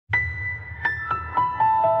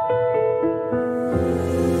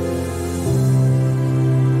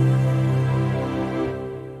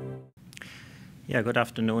Yeah, good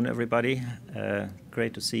afternoon, everybody.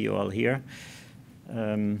 Great to see you all here.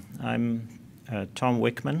 I'm Tom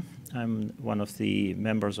Wickman. I'm one of the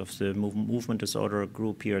members of the movement disorder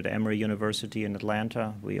group here at Emory University in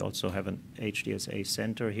Atlanta. We also have an HDSA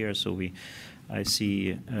center here, so I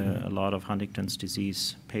see a lot of Huntington's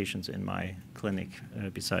disease patients in my clinic,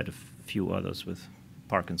 beside a few others with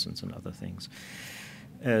Parkinson's and other things.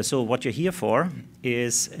 So what you're here for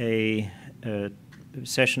is a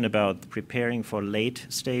session about preparing for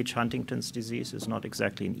late-stage Huntington's disease. It's not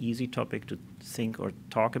exactly an easy topic to think or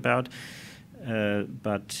talk about,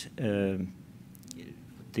 but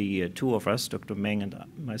the two of us, Dr. Meng and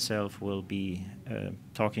myself, will be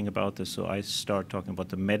talking about this. So I start talking about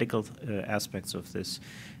the medical aspects of this,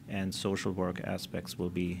 and social work aspects will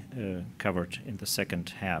be covered in the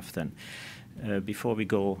second half then. Before we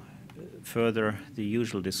go further, the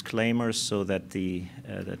usual disclaimers, so that the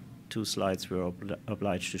two slides we're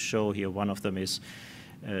obliged to show here. One of them is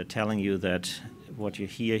telling you that what you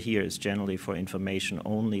hear here is generally for information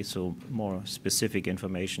only, so more specific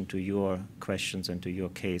information to your questions and to your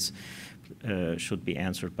case should be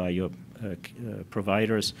answered by your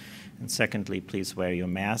providers. And secondly, please wear your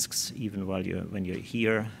masks even when you're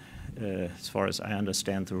here. As far as I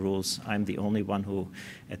understand the rules, I'm the only one who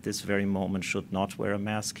at this very moment should not wear a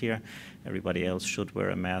mask here. Everybody else should wear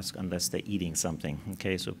a mask unless they're eating something.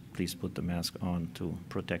 Okay, so please put the mask on to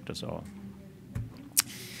protect us all.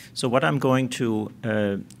 So what I'm going to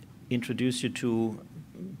introduce you to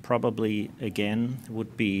probably again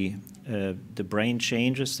would be the brain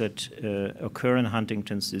changes that occur in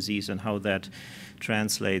Huntington's disease and how that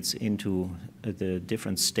translates into the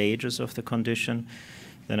different stages of the condition.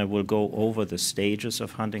 Then I will go over the stages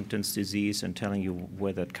of Huntington's disease and telling you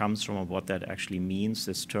where that comes from and what that actually means,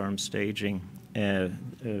 this term staging.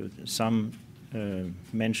 Some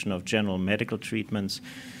mention of general medical treatments.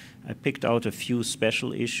 I picked out a few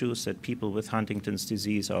special issues that people with Huntington's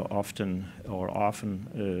disease are often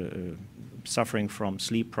suffering from: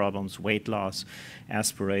 sleep problems, weight loss,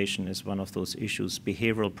 aspiration is one of those issues.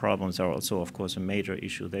 Behavioral problems are also, of course, a major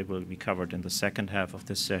issue. They will be covered in the second half of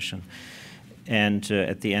this session. And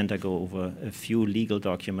at the end, I go over a few legal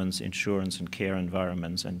documents, insurance and care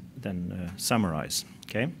environments, and then summarize,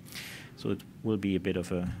 okay? So it will be a bit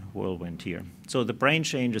of a whirlwind here. So the brain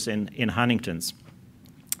changes in Huntington's.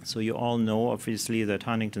 So you all know, obviously, that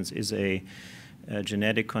Huntington's is a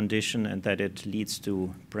genetic condition and that it leads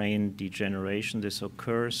to brain degeneration. This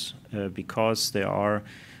occurs because there are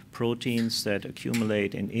proteins that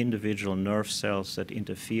accumulate in individual nerve cells that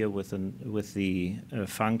interfere with the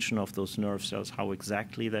function of those nerve cells. How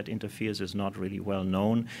exactly that interferes is not really well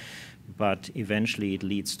known, but eventually it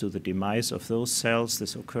leads to the demise of those cells.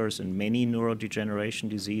 This occurs in many neurodegeneration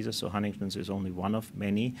diseases, so Huntington's is only one of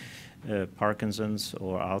many. Parkinson's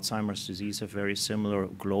or Alzheimer's disease have very similar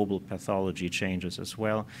global pathology changes as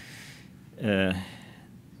well.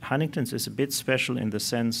 Huntington's is a bit special in the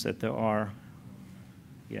sense that there are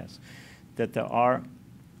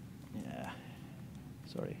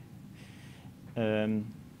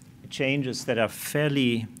changes that are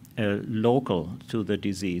fairly local to the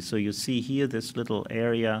disease. So you see here this little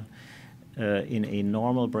area in a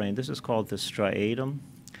normal brain. This is called the striatum.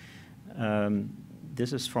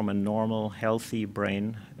 This is from a normal, healthy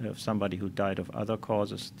brain of somebody who died of other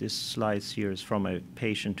causes. This slice here is from a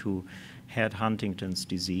patient who had Huntington's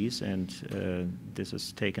disease, and this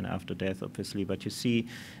is taken after death, obviously. But you see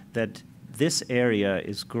that this area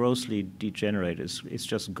is grossly degenerated. It's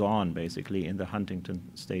just gone, basically, in the Huntington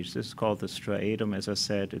stage. This is called the striatum, as I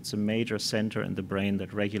said. It's a major center in the brain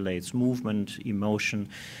that regulates movement, emotion,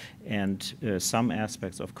 and some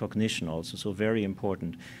aspects of cognition also, so very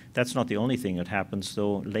important. That's not the only thing that happens,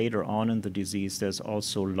 though. Later on in the disease, there's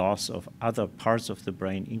also loss of other parts of the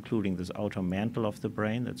brain, including this outer mantle of the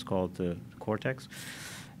brain that's called the cortex.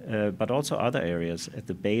 But also other areas. At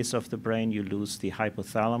the base of the brain, you lose the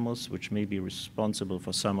hypothalamus, which may be responsible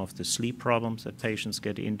for some of the sleep problems that patients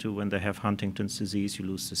get into when they have Huntington's disease. You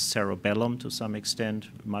lose the cerebellum to some extent,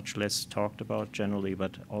 much less talked about generally,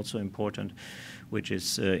 but also important, which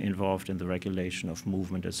is involved in the regulation of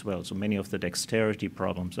movement as well. So many of the dexterity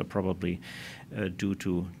problems are probably due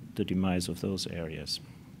to the demise of those areas.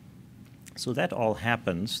 So that all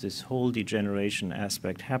happens, this whole degeneration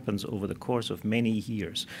aspect happens over the course of many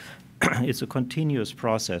years. It's a continuous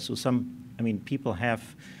process. So people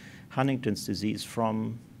have Huntington's disease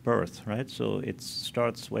from birth, right? So it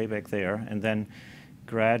starts way back there, and then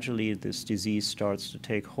gradually this disease starts to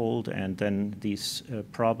take hold, and then these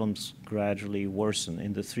problems gradually worsen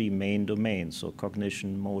in the three main domains, so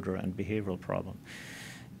cognition, motor, and behavioral problem.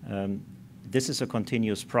 this is a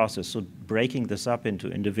continuous process. So breaking this up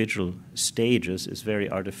into individual stages is very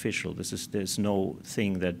artificial. There's no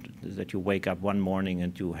thing that you wake up one morning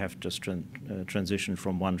and you have just transition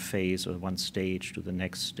from one phase or one stage to the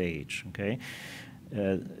next stage. Okay.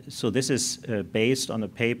 So this is based on a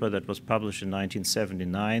paper that was published in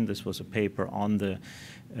 1979. This was a paper on the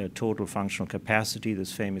total functional capacity,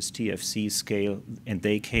 this famous TFC scale, and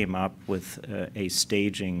they came up with a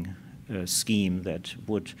staging scheme that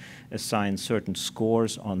would assign certain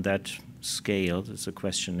scores on that scale. It's a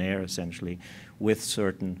questionnaire, essentially, with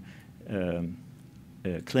certain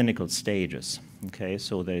clinical stages. Okay,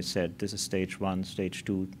 so they said this is stage 1, stage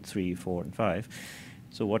 2, 3, 4, and 5.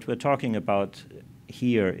 So what we're talking about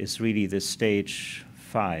here is really the stage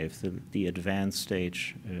 5, the advanced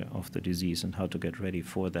stage of the disease, and how to get ready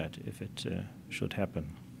for that if it should happen.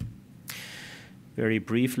 Very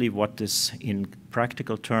briefly, what this in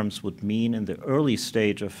practical terms would mean in the early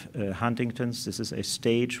stage of Huntington's. This is a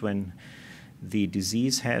stage when the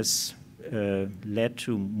disease has led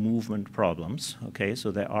to movement problems. Okay,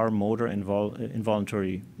 so there are motor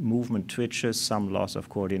involuntary movement twitches, some loss of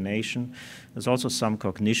coordination. There's also some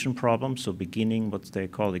cognition problems, so beginning what they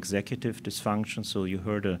call executive dysfunction. So you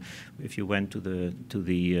heard, if you went to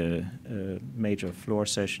the major floor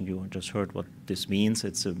session, you just heard what this means.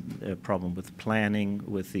 It's a problem with planning,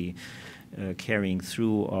 with the carrying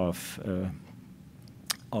through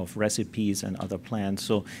of recipes and other plans.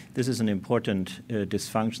 So this is an important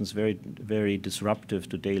dysfunction. It's very, very disruptive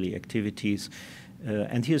to daily activities.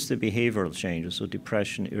 And here's the behavioral changes. So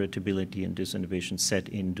depression, irritability, and disinhibition set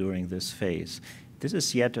in during this phase. This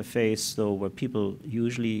is yet a phase, though, where people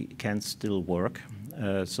usually can still work.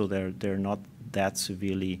 So they're not that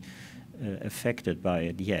severely affected by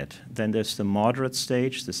it yet. Then there's the moderate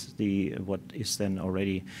stage. This is what is then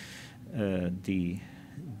already the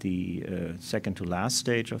second to last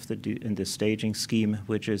stage of in the staging scheme,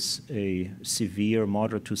 which is a severe,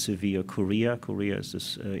 moderate to severe chorea. Chorea is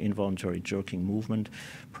this involuntary jerking movement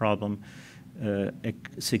problem, a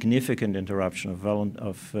significant interruption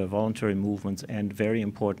of voluntary movements, and very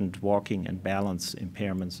important walking and balance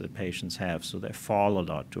impairments that patients have. So they fall a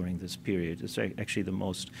lot during this period. It's actually the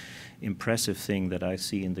most impressive thing that I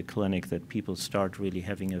see in the clinic, that people start really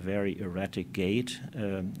having a very erratic gait.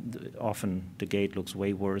 Often the gait looks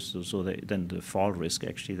way worse than the fall risk.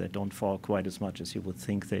 Actually, they don't fall quite as much as you would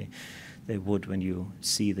think they would when you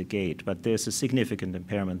see the gait. But there's a significant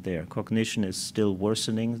impairment there. Cognition is still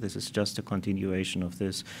worsening. This is just a continuation of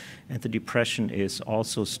this. And the depression is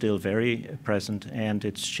also still very present, and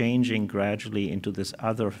it's changing gradually into this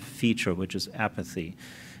other feature, which is apathy.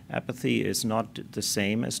 Apathy is not the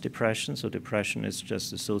same as depression, so depression is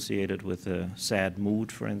just associated with a sad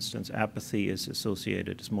mood, for instance. Apathy is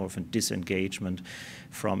associated, it's more of a disengagement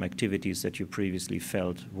from activities that you previously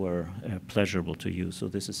felt were pleasurable to you. So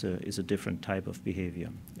this is a different type of behavior.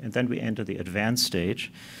 And then we enter the advanced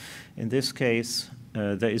stage. In this case,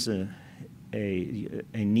 there is a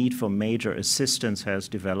need for major assistance has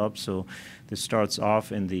developed. So this starts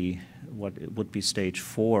off in what would be stage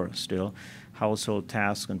 4 still. Household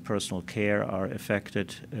tasks and personal care are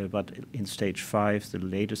affected, but in stage 5,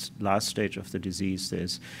 the last stage of the disease,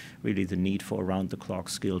 there's really the need for around-the-clock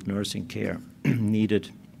skilled nursing care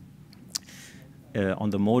needed.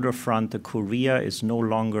 On the motor front, the chorea is no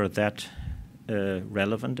longer that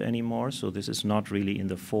relevant anymore, so this is not really in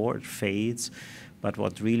the 4, it fades. But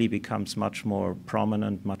what really becomes much more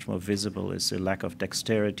prominent, much more visible, is a lack of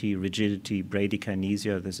dexterity, rigidity,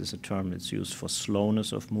 bradykinesia. This is a term that's used for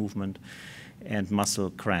slowness of movement, and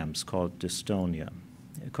muscle cramps called dystonia.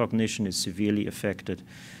 Cognition is severely affected.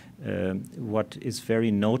 What is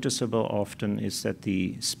very noticeable often is that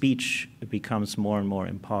the speech becomes more and more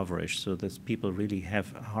impoverished, so that people really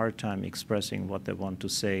have a hard time expressing what they want to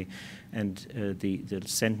say, and the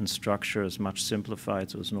sentence structure is much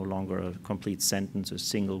simplified, so it's no longer a complete sentence, it's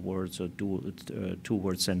single words or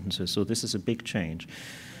two-word sentences. So this is a big change.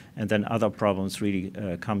 And then other problems really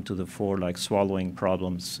come to the fore, like swallowing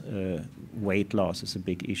problems. Weight loss is a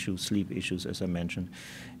big issue, sleep issues, as I mentioned.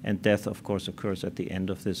 And death, of course, occurs at the end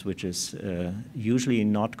of this, which is usually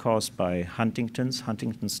not caused by Huntington's.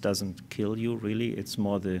 Huntington's doesn't kill you, really. It's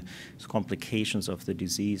more the complications of the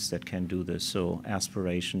disease that can do this. So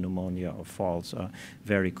aspiration, pneumonia, or falls are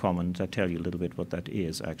very common. I'll tell you a little bit what that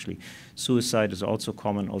is, actually. Suicide is also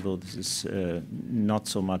common, although this is not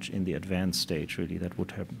so much in the advanced stage, really. That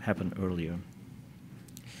would happen earlier.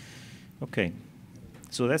 Okay,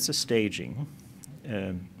 so that's the staging.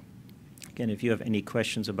 Again, if you have any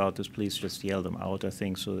questions about this, please just yell them out, I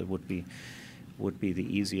think, so that would be would be the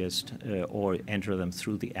easiest, or enter them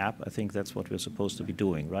through the app. I think that's what we're supposed to be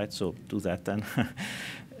doing, right? So do that then,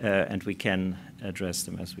 and we can address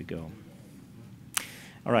them as we go.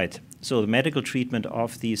 All right, so the medical treatment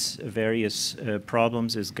of these various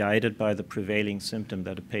problems is guided by the prevailing symptom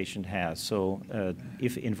that a patient has. So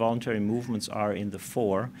if involuntary movements are in the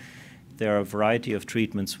fore, there are a variety of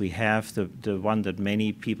treatments we have. The one that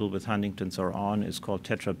many people with Huntington's are on is called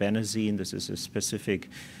tetrabenazine. This is a specific,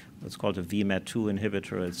 what's called a VMAT2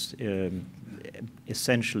 inhibitor. It's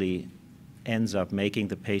essentially ends up making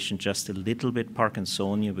the patient just a little bit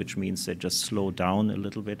Parkinsonian, which means they just slow down a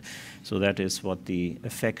little bit. So that is what the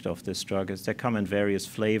effect of this drug is. They come in various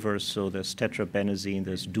flavors. So there's tetrabenazine,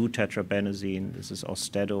 there's deutetrabenazine, this is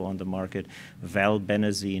Austedo on the market,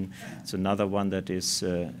 valbenazine. It's another one that is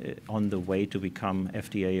on the way to become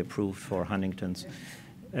FDA approved for Huntington's.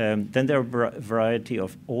 Then there are a variety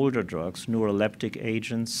of older drugs, neuroleptic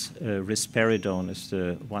agents. Risperidone is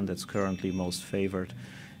the one that's currently most favored.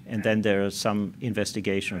 And then there are some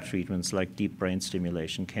investigational treatments like deep brain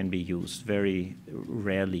stimulation can be used, very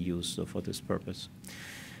rarely used for this purpose.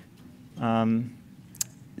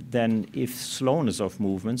 Then if slowness of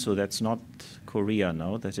movement, so that's not chorea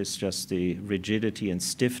now, that is just the rigidity and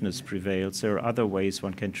stiffness prevails, there are other ways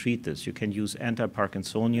one can treat this. You can use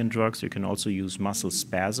anti-Parkinsonian drugs. You can also use muscle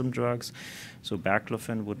spasm drugs. So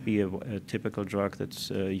baclofen would be a typical drug that's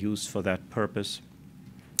used for that purpose.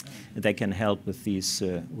 They can help with these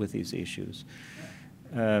issues.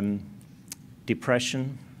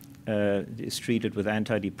 Depression is treated with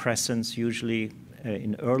antidepressants. Usually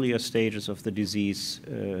in earlier stages of the disease,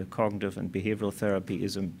 cognitive and behavioral therapy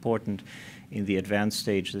is important. In the advanced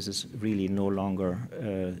stage, this is really no longer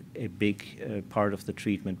a big part of the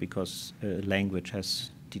treatment because language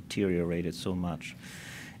has deteriorated so much.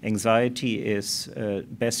 Anxiety is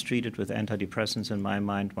best treated with antidepressants in my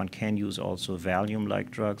mind. One can use also Valium-like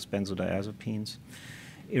drugs, benzodiazepines.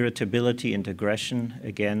 Irritability and aggression,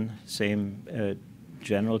 again, same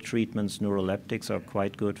general treatments. Neuroleptics are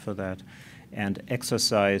quite good for that. And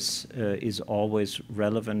exercise is always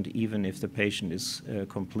relevant, even if the patient is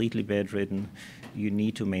completely bedridden. You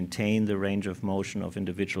need to maintain the range of motion of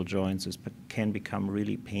individual joints. This can become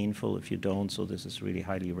really painful if you don't, so this is really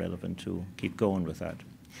highly relevant to keep going with that.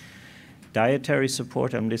 Dietary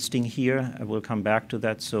support I'm listing here. I will come back to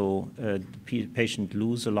that. So the patient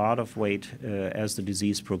lose a lot of weight as the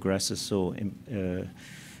disease progresses. So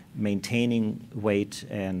maintaining weight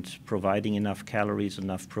and providing enough calories,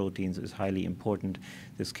 enough proteins is highly important.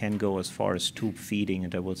 This can go as far as tube feeding,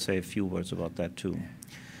 and I will say a few words about that too.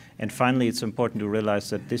 And finally, it's important to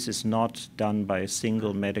realize that this is not done by a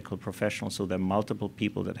single medical professional, so there are multiple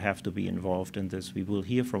people that have to be involved in this. We will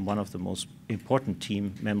hear from one of the most important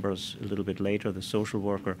team members a little bit later, the social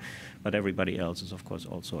worker, but everybody else is, of course,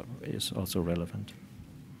 also relevant.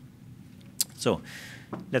 So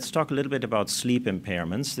let's talk a little bit about sleep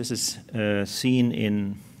impairments. This is seen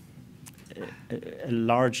in a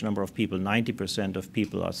large number of people. 90% of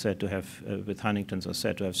people are said to have, with Huntington's, are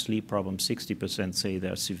said to have sleep problems. 60% say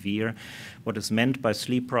they're severe. What is meant by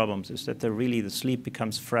sleep problems is that the sleep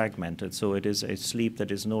becomes fragmented. So it is a sleep that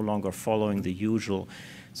is no longer following the usual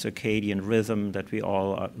circadian rhythm that we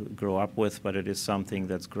all grow up with, but it is something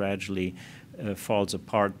that's gradually falls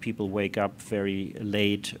apart. People wake up very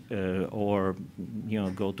late or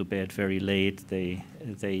go to bed very late. They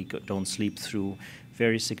don't sleep through.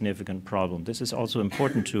 Very significant problem. This is also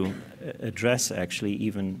important to address, actually,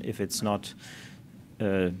 even if it's not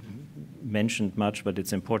mentioned much, but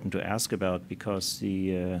it's important to ask about because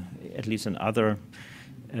at least in other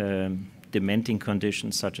dementing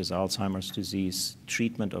conditions such as Alzheimer's disease,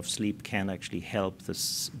 treatment of sleep can actually help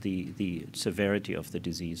the severity of the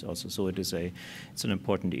disease also. So it's an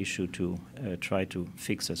important issue to try to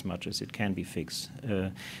fix as much as it can be fixed.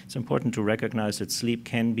 It's important to recognize that sleep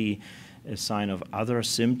can be a sign of other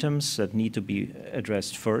symptoms that need to be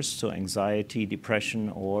addressed first. So anxiety,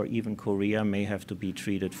 depression, or even chorea may have to be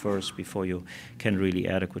treated first before you can really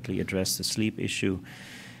adequately address the sleep issue.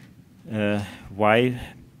 Why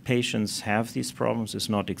patients have these problems is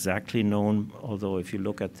not exactly known, although if you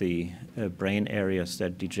look at the brain areas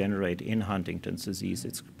that degenerate in Huntington's disease,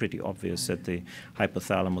 it's pretty obvious that the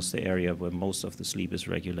hypothalamus, the area where most of the sleep is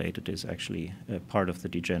regulated, is actually part of the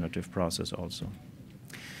degenerative process also.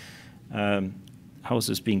 How is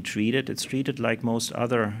this being treated? It's treated like most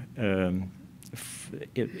other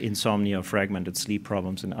insomnia, fragmented sleep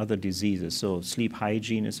problems, and other diseases. So sleep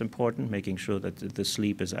hygiene is important, making sure that the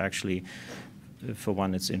sleep is actually, for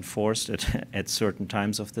one, it's enforced at certain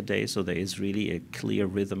times of the day, so there is really a clear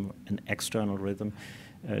rhythm, an external rhythm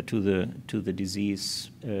to the disease,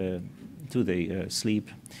 to the sleep.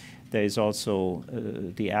 There is also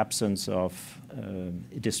the absence of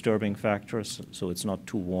disturbing factors, so it's not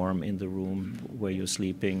too warm in the room where you're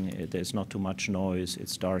sleeping, there's not too much noise,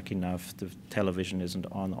 it's dark enough, the television isn't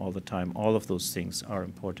on all the time. All of those things are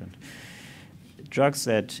important. Drugs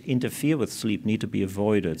that interfere with sleep need to be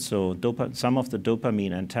avoided. So some of the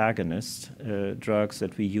dopamine antagonist drugs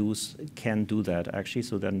that we use can do that, actually,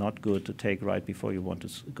 so they're not good to take right before you want to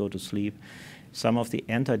go to sleep. Some of the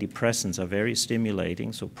antidepressants are very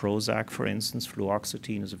stimulating. So Prozac, for instance,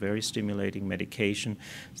 fluoxetine is a very stimulating medication.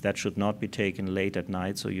 That should not be taken late at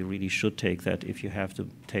night, so you really should take that if you have to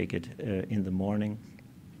take it in the morning.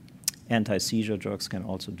 Anti-seizure drugs can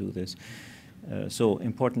also do this. So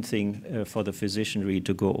important thing for the physician really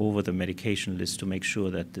to go over the medication list to make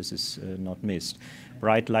sure that this is not missed.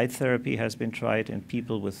 Bright light therapy has been tried in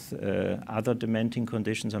people with other dementing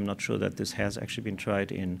conditions. I'm not sure that this has actually been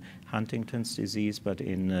tried in Huntington's disease, but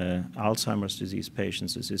in Alzheimer's disease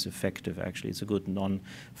patients this is effective actually. It's a good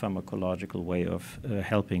non-pharmacological way of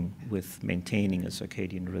helping with maintaining a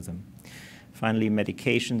circadian rhythm. Finally,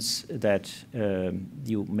 medications that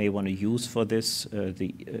you may want to use for this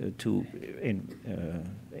to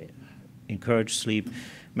encourage sleep.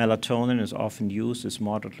 Melatonin is often used, is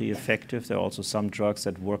moderately effective. There are also some drugs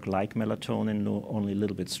that work like melatonin, only a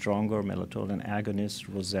little bit stronger. Melatonin agonist,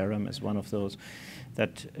 Roserum is one of those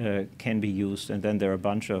that can be used. And then there are a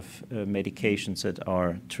bunch of medications that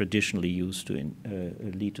are traditionally used to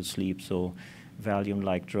lead to sleep. So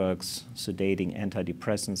Valium-like drugs, sedating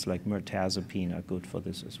antidepressants like mirtazapine are good for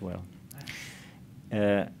this as well.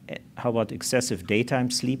 How about excessive daytime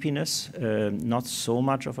sleepiness? Not so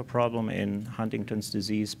much of a problem in Huntington's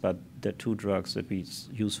disease, but there are two drugs that we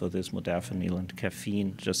use for this, modafinil and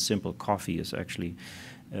caffeine. Just simple coffee is actually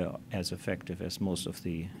as effective as most of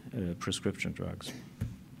the prescription drugs.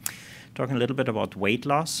 Talking a little bit about weight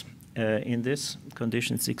loss. In this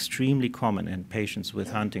condition, it's extremely common in patients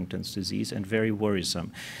with Huntington's disease and very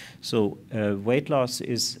worrisome. So weight loss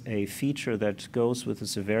is a feature that goes with the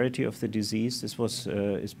severity of the disease. This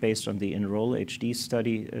is based on the Enroll-HD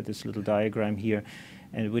study, this little diagram here,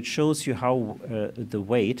 and which shows you how the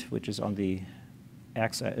weight, which is on the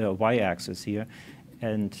y-axis here,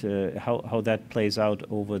 and how that plays out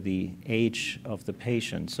over the age of the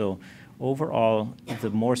patient. So overall,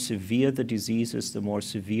 the more severe the disease is, the more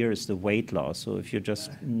severe is the weight loss. So if you're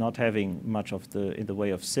just not having much in the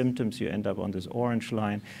way of symptoms, you end up on this orange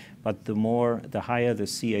line. But the higher the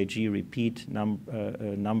CAG repeat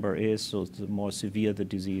number is, so the more severe the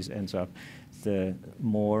disease ends up, the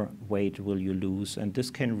more weight will you lose. And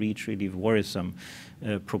this can reach really worrisome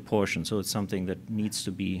proportions. So it's something that needs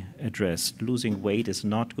to be addressed. Losing weight is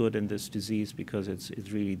not good in this disease because it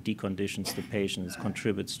really deconditions the patient. It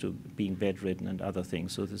contributes to being bedridden and other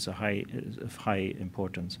things. So this is of high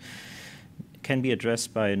importance. Can be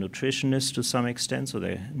addressed by a nutritionist to some extent. So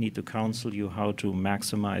they need to counsel you how to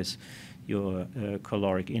maximize your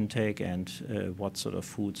caloric intake and what sort of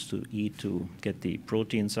foods to eat to get the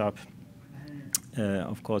proteins up.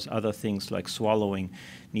 Of course, other things like swallowing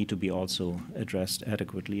need to be also addressed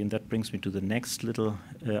adequately. And that brings me to the next little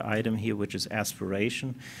item here, which is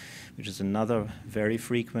aspiration, which is another very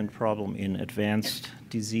frequent problem in advanced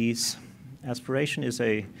disease. Aspiration is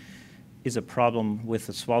a problem with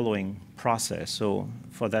the swallowing process. So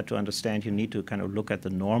for that to understand, you need to kind of look at the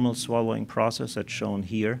normal swallowing process that's shown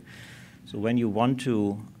here. So when you want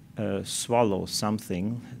to swallow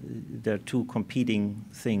something, there are two competing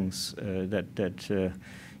things that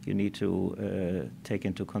you need to take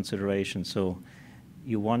into consideration. So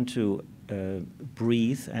you want to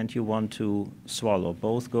breathe and you want to swallow.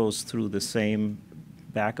 Both goes through the same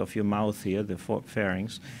back of your mouth here, the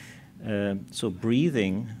pharynx. So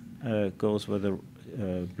breathing goes where the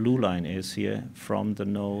blue line is here, from the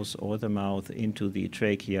nose or the mouth into the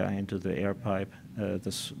trachea, into the air pipe.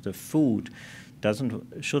 The food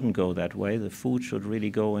shouldn't go that way. The food should really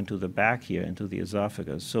go into the back here, into the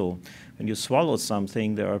esophagus. So when you swallow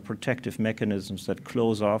something, there are protective mechanisms that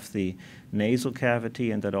close off the nasal cavity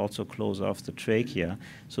and that also close off the trachea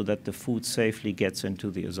so that the food safely gets into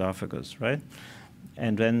the esophagus, right?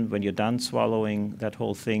 And then when you're done swallowing, that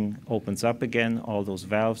whole thing opens up again, all those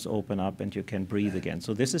valves open up and you can breathe again.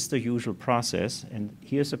 So this is the usual process. And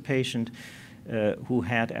here's a patient who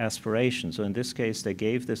had aspiration. So in this case, they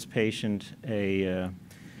gave this patient a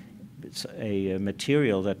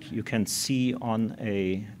material that you can see on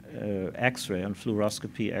a X-ray, on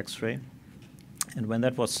fluoroscopy X-ray. And when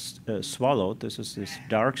that was swallowed, this is this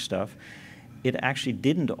dark stuff, it actually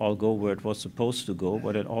didn't all go where it was supposed to go,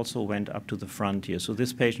 but it also went up to the front here. So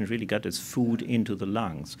this patient really got his food into the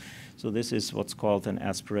lungs. So this is what's called an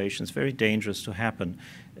aspiration. It's very dangerous to happen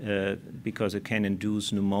because it can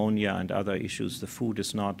induce pneumonia and other issues. The food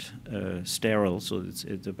is not sterile, so it's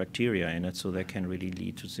the bacteria in it, so that can really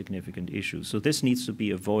lead to significant issues. So this needs to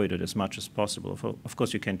be avoided as much as possible. Of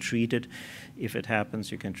course, you can treat it if it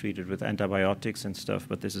happens. You can treat it with antibiotics and stuff,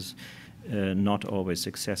 but this is not always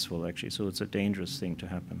successful, actually. So it's a dangerous thing to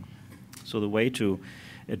happen. So the way to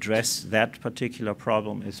address that particular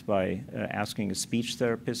problem is by asking a speech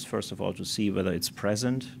therapist, first of all, to see whether it's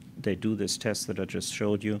present. They do this test that I just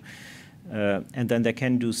showed you. And then they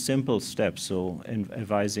can do simple steps, so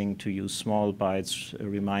advising to use small bites,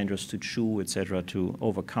 reminders to chew, etc., to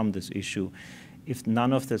overcome this issue. If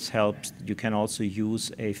none of this helps, you can also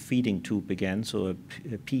use a feeding tube again, so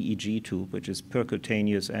a PEG tube, which is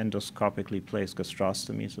percutaneous endoscopically placed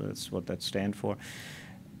gastrostomy, so that's what that stands for.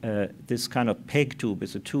 This kind of PEG tube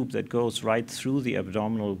is a tube that goes right through the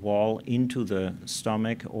abdominal wall into the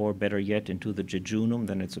stomach, or better yet, into the jejunum.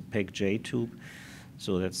 Then it's a PEG-J tube,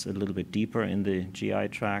 so that's a little bit deeper in the GI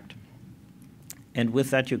tract. And with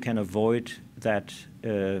that, you can avoid that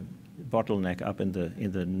bottleneck up in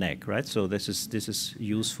the neck, right? So this is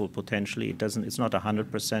useful potentially. It's not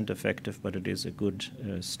 100% effective, but it is a good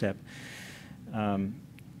step.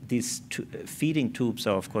 These feeding tubes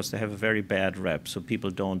are, of course, they have a very bad rep, so people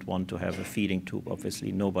don't want to have a feeding tube.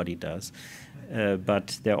 Obviously, nobody does.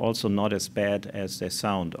 But they're also not as bad as they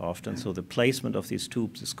sound often. So the placement of these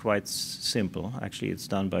tubes is quite simple. Actually, it's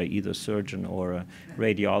done by either surgeon or a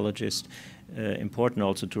radiologist. Important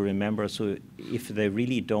also to remember, so if they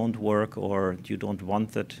really don't work or you don't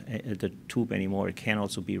want the tube anymore, it can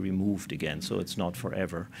also be removed again, so it's not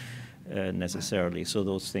forever necessarily. So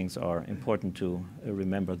those things are important to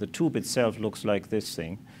remember. The tube itself looks like this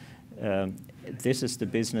thing. This is the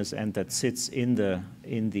business end that sits in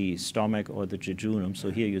the stomach or the jejunum.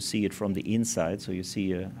 So here you see it from the inside, so you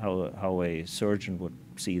see how a surgeon would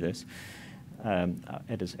see this.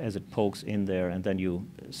 As it pokes in there, and then you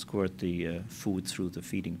squirt the food through the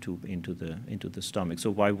feeding tube into the stomach.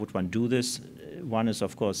 So why would one do this? One is,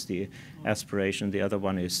 of course, the aspiration. The other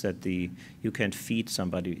one is that you can feed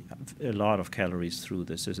somebody a lot of calories through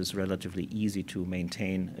this. This is relatively easy to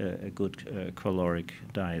maintain a good caloric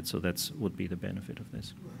diet. So that would be the benefit of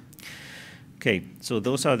this. Okay, so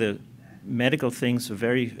those are the medical things.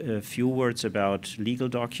 Very few words about legal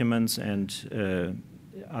documents and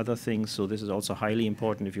other things. So this is also highly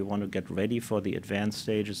important if you want to get ready for the advanced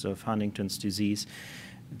stages of Huntington's disease.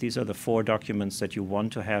 These are the 4 documents that you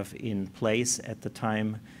want to have in place at the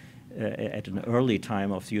time, at an early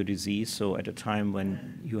time of your disease, so at a time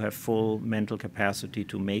when you have full mental capacity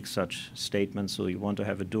to make such statements. So you want to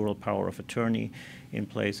have a dual power of attorney in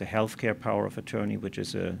place, a healthcare power of attorney, which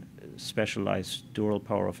is a specialized dual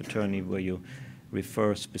power of attorney where you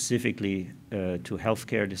refer specifically to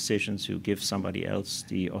healthcare decisions. You give somebody else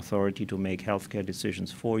the authority to make healthcare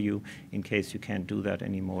decisions for you in case you can't do that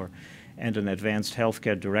anymore. And an advanced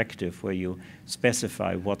healthcare directive where you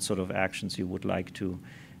specify what sort of actions you would like to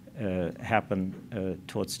happen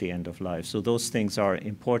towards the end of life. So those things are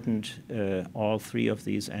important, all 3 of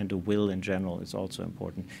these, and a will in general is also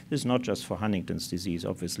important. This is not just for Huntington's disease,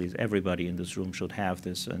 obviously. Everybody in this room should have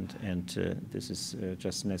this, and this is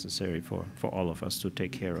just necessary for all of us to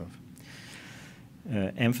take care of.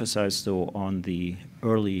 Emphasize, though, on the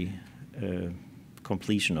early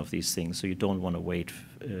completion of these things, so you don't want to wait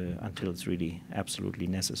until it's really absolutely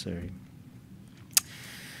necessary.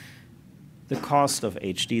 The cost of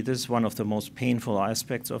HD, this is one of the most painful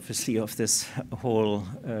aspects, obviously, of this whole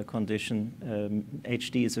condition.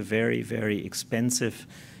 HD is a very, very expensive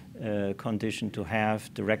condition to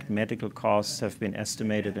have. Direct medical costs have been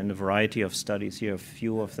estimated in a variety of studies here, a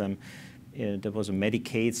few of them. There was a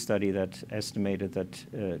Medicaid study that estimated that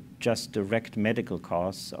just direct medical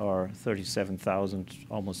costs are $37,000,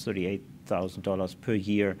 almost $38,000 per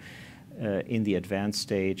year. In the advanced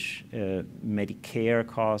stage, Medicare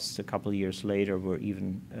costs a couple of years later were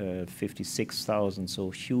even $56,000, so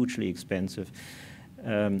hugely expensive.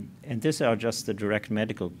 And these are just the direct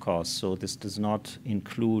medical costs, so this does not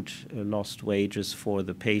include lost wages for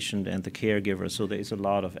the patient and the caregiver, so there is a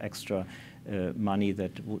lot of extra money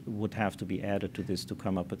that would have to be added to this to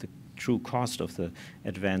come up with the true cost of the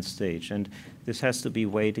advanced stage. And this has to be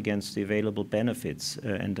weighed against the available benefits.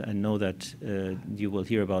 And I know that you will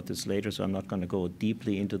hear about this later, so I'm not going to go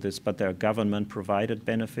deeply into this, but there are government-provided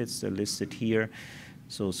benefits. They're listed here.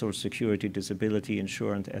 So Social Security, Disability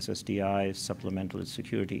Insurance, SSDI, Supplemental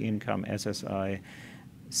Security Income, SSI.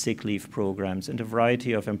 sick leave programs, and a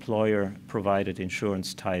variety of employer-provided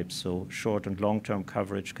insurance types, so short and long-term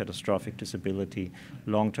coverage, catastrophic disability,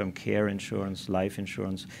 long-term care insurance, life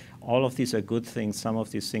insurance. All of these are good things. Some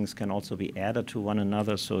of these things can also be added to one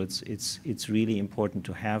another, so it's really important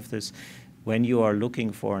to have this. When you are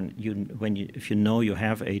looking for if you know you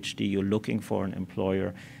have HD, you're looking for an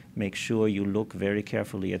employer, make sure you look very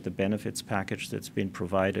carefully at the benefits package that's been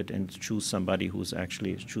provided and choose somebody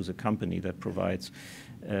choose a company that provides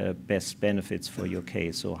best benefits for your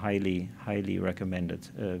case. So highly recommended,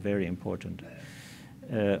 very important.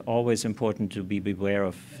 Always important to be aware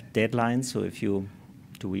of deadlines. So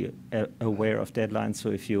aware of deadlines.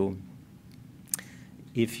 So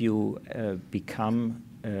if you become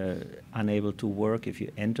unable to work, if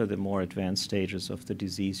you enter the more advanced stages of the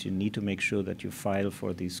disease, you need to make sure that you file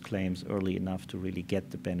for these claims early enough to really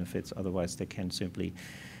get the benefits. Otherwise, they can simply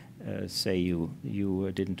say you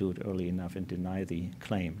didn't do it early enough and deny the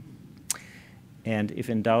claim. And if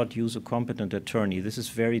in doubt, use a competent attorney. This is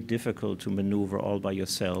very difficult to maneuver all by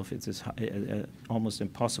yourself. It's almost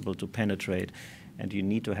impossible to penetrate, and you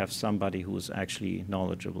need to have somebody who is actually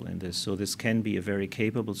knowledgeable in this. So this can be a very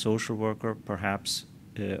capable social worker, perhaps,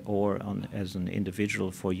 or as an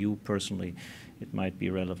individual for you personally. It might be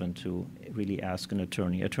relevant to really ask an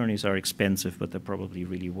attorney. Attorneys are expensive, but they're probably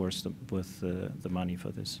really worth the money for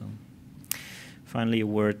this. So. Finally, a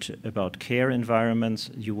word about care environments.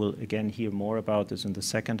 You will again hear more about this in the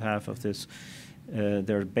second half of this.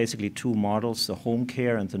 There are basically two models, the home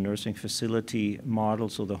care and the nursing facility model.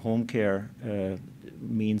 So the home care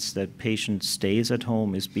means that patient stays at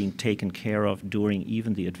home, is being taken care of during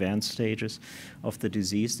even the advanced stages of the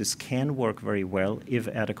disease. This can work very well if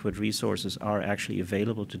adequate resources are actually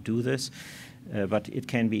available to do this. But it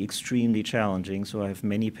can be extremely challenging. So I have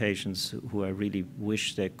many patients who I really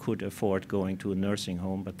wish they could afford going to a nursing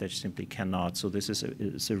home, but they simply cannot. So this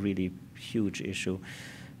is a really huge issue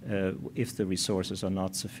if the resources are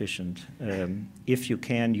not sufficient. If you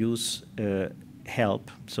can use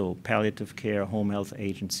help, so palliative care, home health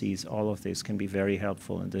agencies, all of this can be very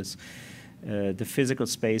helpful in this. The physical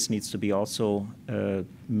space needs to be also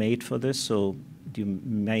made for this. So you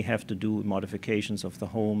may have to do modifications of the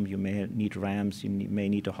home. You may need ramps. You may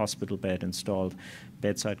need a hospital bed installed,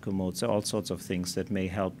 bedside commodes, all sorts of things that may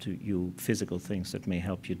help you, physical things that may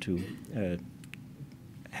help you to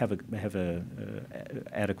have a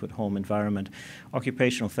adequate home environment.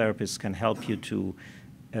 Occupational therapists can help you to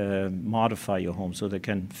modify your home so they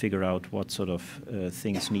can figure out what sort of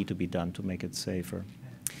things need to be done to make it safer.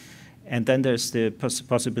 And then there's the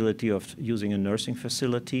possibility of using a nursing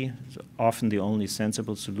facility. It's often the only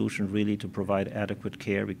sensible solution really to provide adequate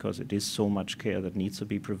care because it is so much care that needs to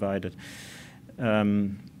be provided.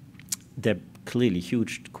 There are clearly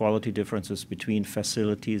huge quality differences between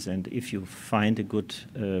facilities, and if you find a good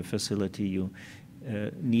facility, you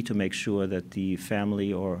need to make sure that the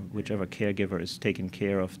family or whichever caregiver is taking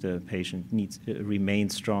care of the patient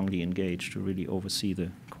remains strongly engaged to really oversee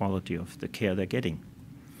the quality of the care they're getting.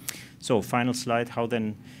 So final slide, how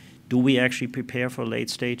then do we actually prepare for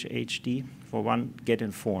late-stage HD? For one, get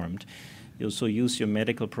informed. You also use your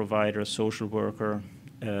medical provider, social worker,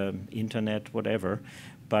 internet, whatever,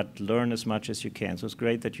 but learn as much as you can. So it's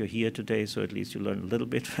great that you're here today, so at least you learn a little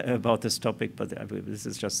bit about this topic, but this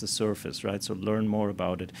is just the surface, right? So learn more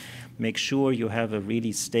about it. Make sure you have a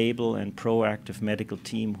really stable and proactive medical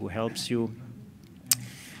team who helps you.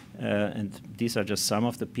 And these are just some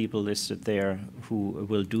of the people listed there who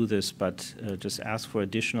will do this, but just ask for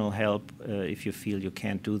additional help if you feel you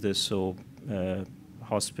can't do this. So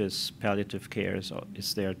hospice, palliative care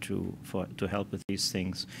is there to help with these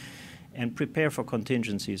things. And prepare for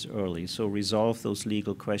contingencies early. So resolve those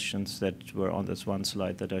legal questions that were on this one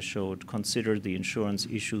slide that I showed. Consider the insurance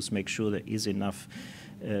issues. Make sure there is enough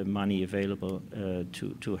money available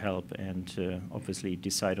to help, and obviously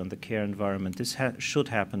decide on the care environment. This should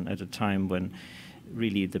happen at a time when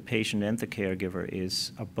really the patient and the caregiver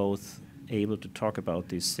are both able to talk about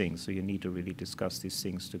these things. So you need to really discuss these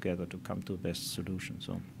things together to come to the best solution.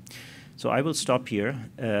 So I will stop here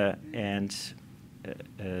and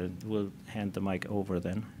we'll hand the mic over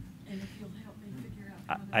then. And if you'll help me figure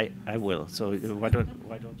out I will. So why don't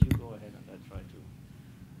you go ahead and I try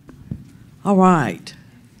to. All right.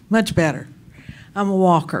 Much better. I'm a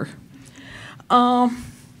walker. I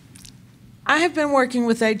have been working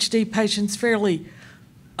with HD patients fairly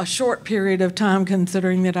a short period of time,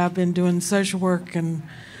 considering that I've been doing social work and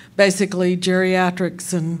basically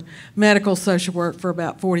geriatrics and medical social work for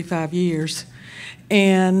about 45 years.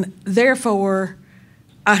 And therefore,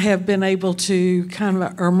 I have been able to kind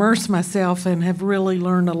of immerse myself and have really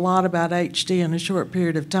learned a lot about HD in a short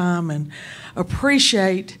period of time and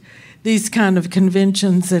appreciate these kind of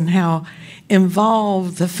conventions and how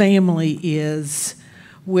involved the family is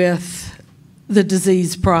with the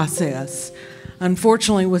disease process.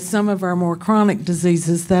 Unfortunately, with some of our more chronic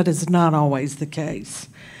diseases, that is not always the case.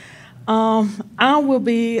 I will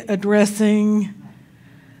be addressing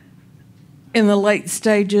in the late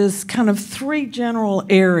stages kind of 3 general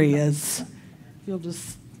areas. You'll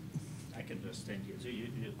just... I can just stand here, so you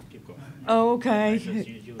keep going. Oh,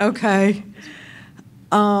 okay. Okay.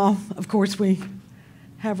 Of course, we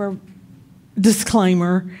have our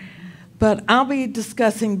disclaimer, but I'll be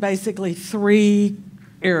discussing basically 3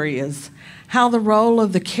 areas. How the role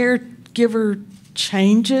of the caregiver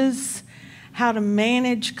changes, how to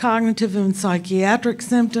manage cognitive and psychiatric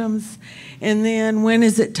symptoms, and then when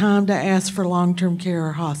is it time to ask for long-term care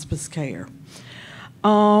or hospice care.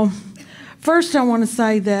 First, I want to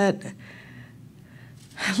say that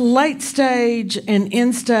late stage and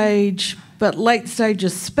end stage, but late stage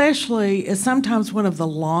especially, is sometimes one of the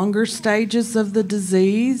longer stages of the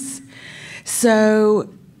disease.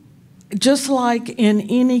 So just like in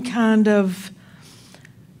any kind of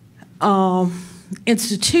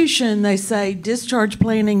institution, they say discharge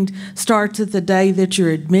planning starts at the day that you're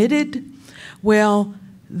admitted. Well,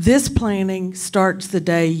 this planning starts the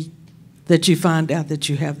day that you find out that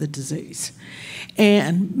you have the disease.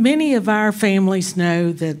 And many of our families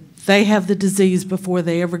know that they have the disease before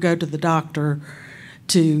they ever go to the doctor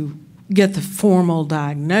to get the formal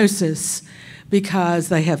diagnosis, because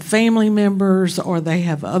they have family members or they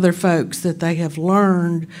have other folks that they have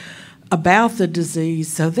learned about the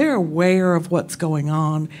disease, so they're aware of what's going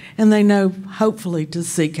on, and they know, hopefully, to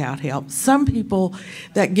seek out help. Some people,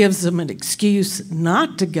 that gives them an excuse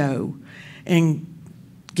not to go and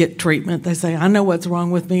get treatment. They say, I know what's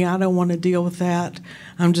wrong with me. I don't want to deal with that.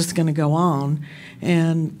 I'm just going to go on.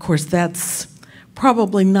 And, of course, that's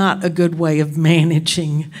probably not a good way of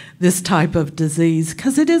managing this type of disease,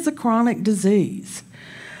 because it is a chronic disease.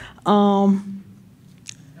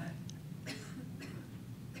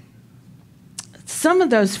 Some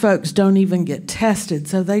of those folks don't even get tested,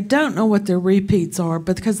 so they don't know what their repeats are,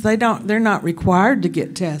 because they're not required to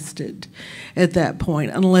get tested at that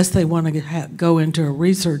point unless they want to go into a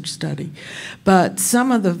research study. But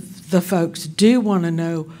some of the folks do want to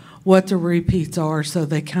know what the repeats are, so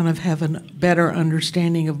they kind of have a better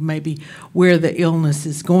understanding of maybe where the illness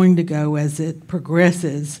is going to go as it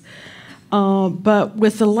progresses. But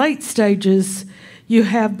with the late stages, you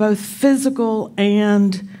have both physical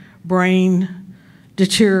and brain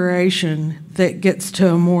deterioration that gets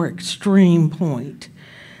to a more extreme point.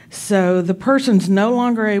 So the person's no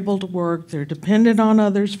longer able to work. They're dependent on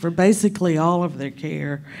others for basically all of their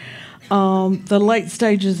care. The late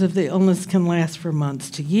stages of the illness can last for months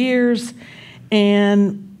to years,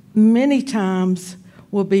 and many times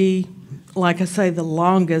will be, like I say, the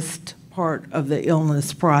longest part of the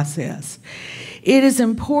illness process. It is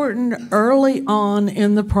important early on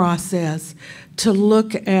in the process to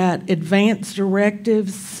look at advanced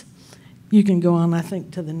directives. You can go on, I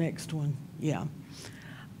think, to the next one. Yeah.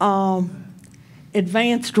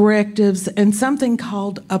 Advanced directives and something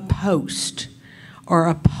called a POST, or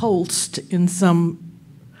a POST in some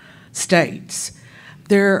states.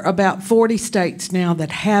 There are about 40 states now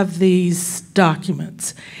that have these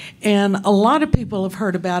documents. And a lot of people have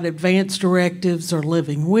heard about advanced directives or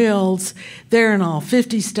living wills. They're in all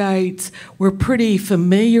 50 states. We're pretty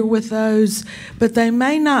familiar with those, but they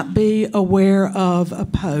may not be aware of a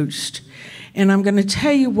POST. And I'm going to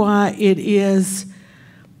tell you why it is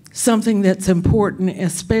something that's important,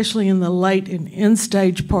 especially in the late and end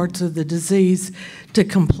stage parts of the disease, to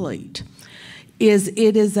complete.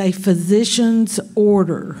 It is a physician's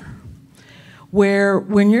order, where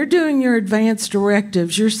when you're doing your advanced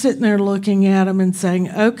directives, you're sitting there looking at them and saying,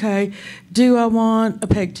 okay, do I want a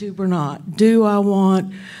PEG tube or not? Do I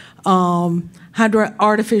want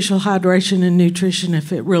artificial hydration and nutrition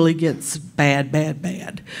if it really gets bad?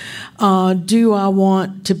 Do I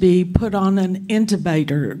want to be put on an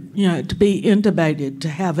intubator, to be intubated, to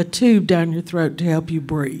have a tube down your throat to help you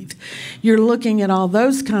breathe? You're looking at all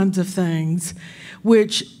those kinds of things,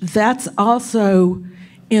 which that's also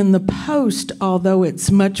in the POST, although it's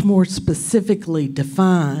much more specifically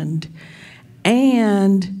defined.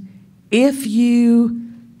 And if you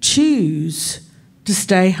choose to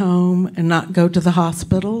stay home and not go to the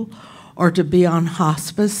hospital, or to be on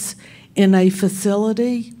hospice in a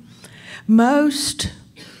facility, most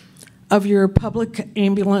of your public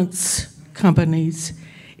ambulance companies,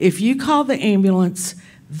 if you call the ambulance,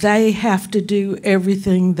 They have to do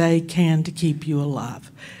everything they can to keep you alive.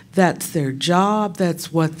 That's their job.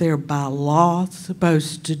 That's what they're by law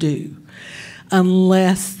supposed to do,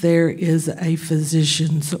 unless there is a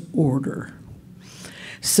physician's order.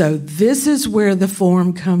 So this is where the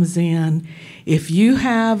form comes in. If you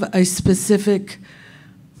have a specific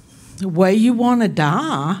way you want to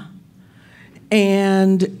die,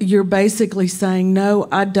 and you're basically saying, no,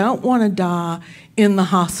 I don't want to die in the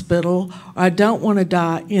hospital, or I don't want to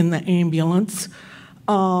die in the ambulance,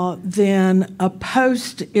 then a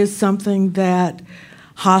post is something that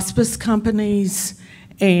hospice companies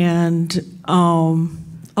and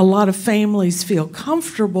a lot of families feel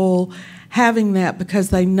comfortable having that,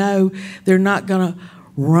 because they know they're not going to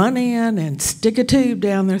run in and stick a tube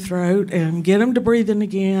down their throat and get them to breathing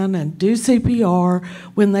again and do CPR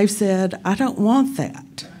when they've said, I don't want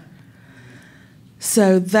that.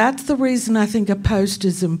 So that's the reason I think a post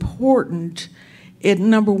is important.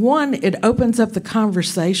 Number one, it opens up the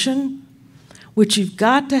conversation, which you've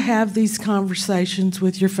got to have these conversations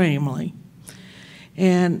with your family.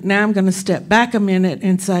 And now I'm going to step back a minute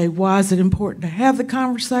and say, why is it important to have the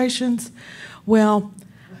conversations? Well,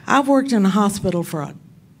 I've worked in a hospital for a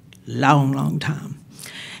long, long time.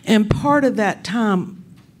 And part of that time,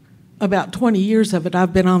 about 20 years of it,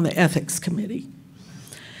 I've been on the ethics committee.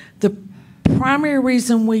 The primary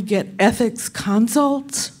reason we get ethics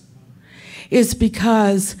consults is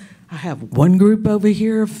because I have one group over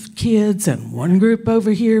here of kids and one group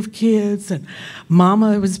over here of kids, and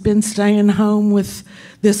Mama has been staying home with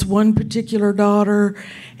this one particular daughter,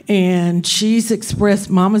 and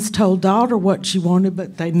Mama's told daughter what she wanted,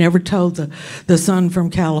 but they never told the son from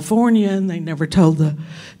California, and they never told the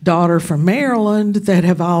daughter from Maryland, that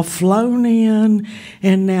have all flown in,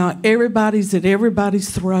 and now everybody's at everybody's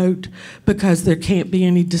throat because there can't be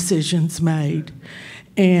any decisions made.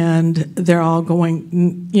 And they're all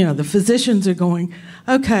going, the physicians are going,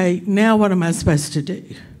 okay, now what am I supposed to do?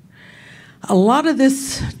 A lot of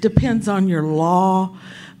this depends on your law,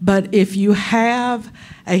 but if you have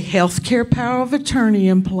a healthcare power of attorney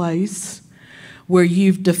in place where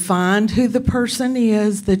you've defined who the person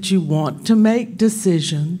is that you want to make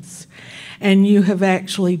decisions, and you have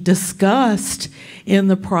actually discussed in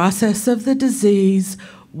the process of the disease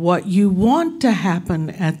what you want to happen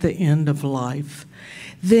at the end of life,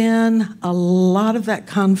 then a lot of that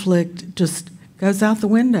conflict just goes out the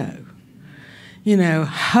window.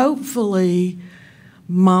 Hopefully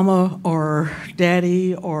Mama or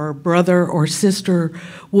Daddy or brother or sister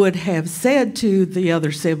would have said to the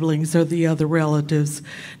other siblings or the other relatives,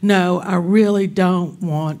 no, I really don't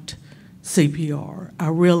want CPR. I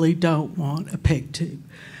really don't want a PEG tube.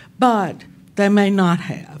 But they may not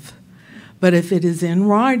have. But if it is in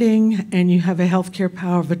writing and you have a healthcare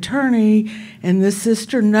power of attorney and the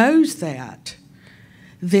sister knows that,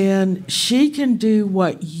 then she can do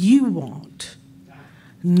what you want,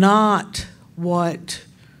 not what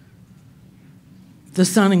the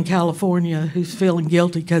son in California who's feeling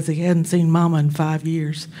guilty because he hadn't seen Mama in 5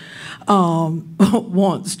 years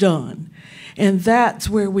wants done. And that's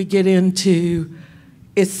where we get into,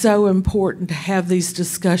 it's so important to have these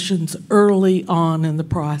discussions early on in the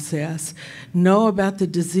process. Know about the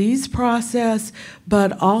disease process,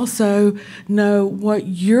 but also know what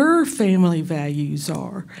your family values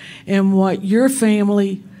are and what your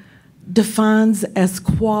family defines as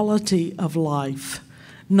quality of life,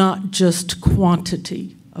 not just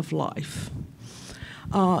quantity of life.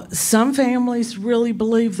 Some families really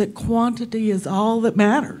believe that quantity is all that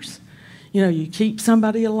matters. You keep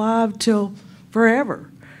somebody alive till forever,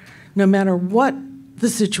 no matter what the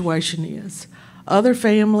situation is. Other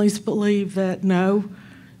families believe that no,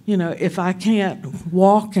 if I can't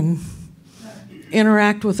walk and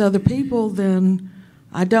interact with other people, then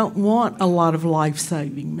I don't want a lot of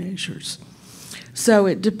life-saving measures. So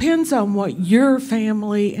it depends on what your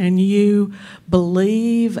family and you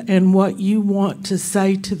believe and what you want to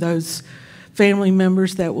say to those family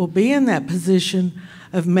members that will be in that position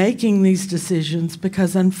of making these decisions,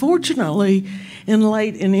 because unfortunately, in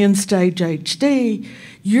late and end-stage HD,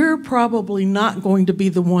 you're probably not going to be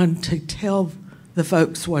the one to tell the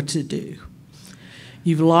folks what to do.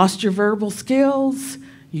 You've lost your verbal skills,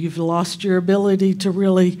 you've lost your ability to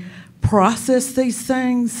really process these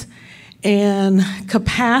things, and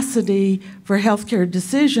capacity for healthcare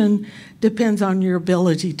decision depends on your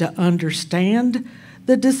ability to understand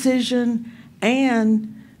the decision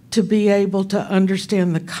and to be able to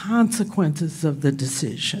understand the consequences of the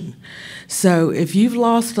decision. So if you've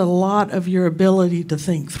lost a lot of your ability to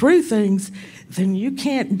think through things, then you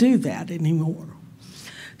can't do that anymore.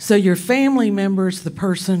 So your family members, the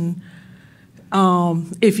person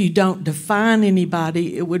If you don't define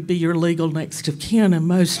anybody, it would be your legal next of kin in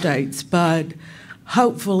most states, but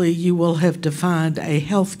hopefully you will have defined a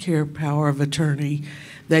healthcare power of attorney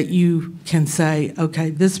that you can say, okay,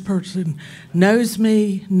 this person knows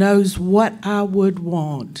me, knows what I would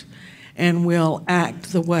want, and will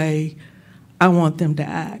act the way I want them to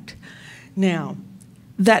act. Now,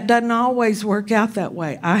 that doesn't always work out that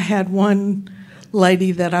way. I had one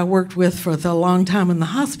lady that I worked with for a long time in the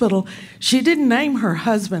hospital. She didn't name her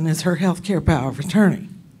husband as her healthcare power of attorney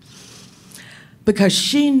because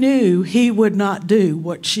she knew he would not do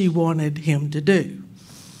what she wanted him to do.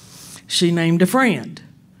 She named a friend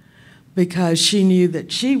because she knew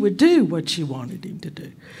that she would do what she wanted him to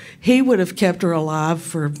do. He would have kept her alive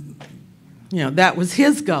for, that was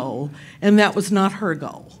his goal, and that was not her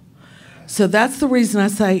goal. So that's the reason I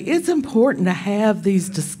say it's important to have these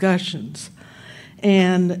discussions.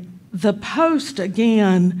 And the post,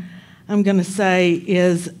 again, I'm going to say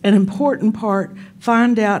is an important part.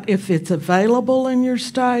 Find out if it's available in your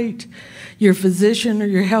state. Your physician or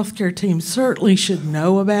your healthcare team certainly should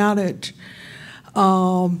know about it.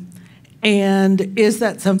 And is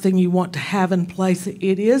that something you want to have in place?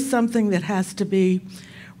 It is something that has to be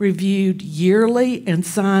reviewed yearly and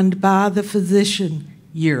signed by the physician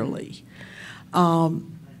yearly.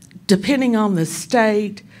 Depending on the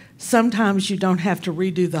state, sometimes you don't have to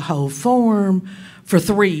redo the whole form for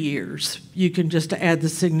 3 years. You can just add the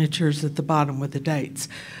signatures at the bottom with the dates.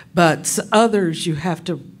 But others, you have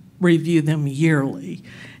to review them yearly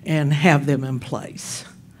and have them in place.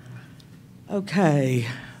 Okay.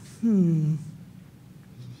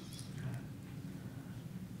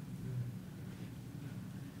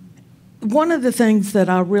 One of the things that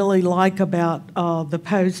I really like about the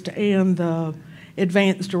post and the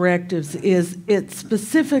advanced directives is it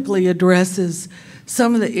specifically addresses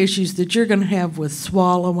some of the issues that you're going to have with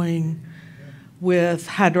swallowing, with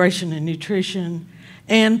hydration and nutrition,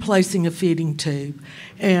 and placing a feeding tube.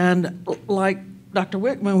 And like Dr.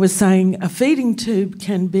 Wickman was saying, a feeding tube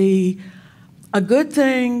can be a good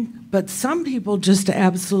thing, but some people just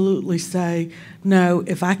absolutely say, no,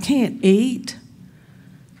 if I can't eat,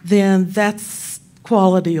 then that's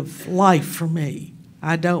quality of life for me.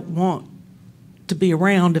 I don't want to be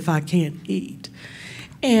around if I can't eat.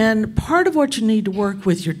 And part of what you need to work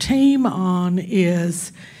with your team on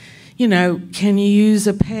is, can you use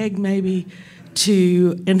a PEG maybe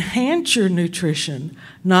to enhance your nutrition,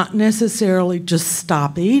 not necessarily just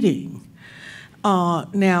stop eating.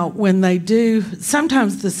 Now, when they do,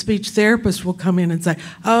 sometimes the speech therapist will come in and say,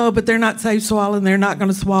 oh, but they're not safe swallowing, they're not going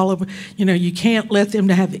to swallow, you can't let them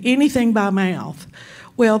to have anything by mouth.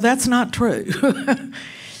 Well, that's not true.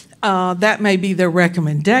 That may be their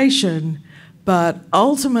recommendation, but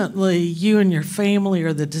ultimately you and your family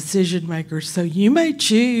are the decision makers, so you may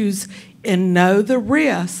choose and know the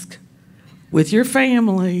risk with your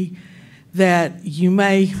family that you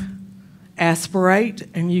may aspirate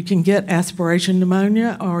and you can get aspiration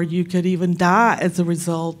pneumonia, or you could even die as a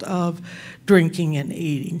result of drinking and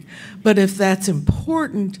eating. But if that's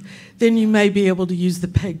important, then you may be able to use the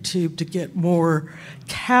PEG tube to get more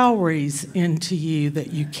calories into you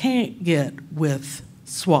that you can't get with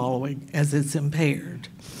swallowing as it's impaired.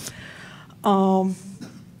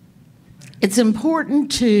 It's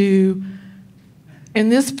important to, in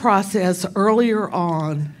this process earlier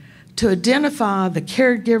on, to identify the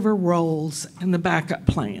caregiver roles and the backup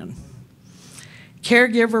plan.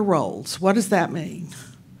 Caregiver roles, what does that mean?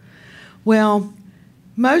 Well,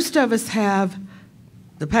 most of us have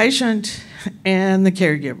the patient and the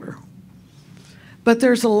caregiver. But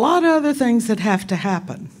there's a lot of other things that have to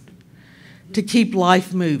happen to keep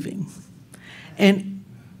life moving. And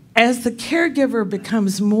as the caregiver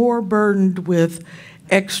becomes more burdened with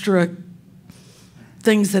extra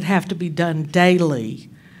things that have to be done daily,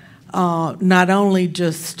 not only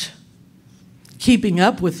just keeping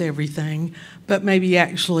up with everything, but maybe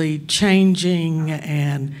actually changing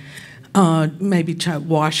and maybe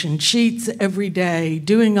washing sheets every day,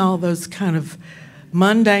 doing all those kind of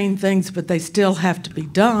mundane things, but they still have to be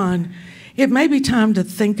done. It may be time to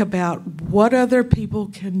think about what other people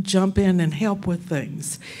can jump in and help with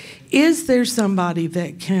things. Is there somebody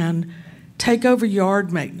that can take over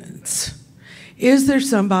yard maintenance? Is there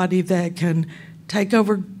somebody that can take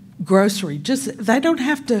over grocery? They don't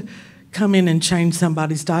have to come in and change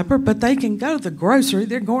somebody's diaper, but they can go to the grocery.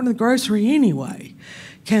 They're going to the grocery anyway.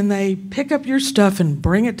 Can they pick up your stuff and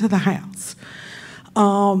bring it to the house?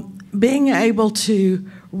 Being able to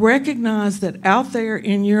recognize that out there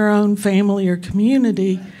in your own family or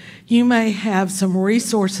community, you may have some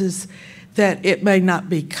resources that it may not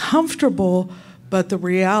be comfortable, but the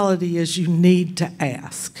reality is you need to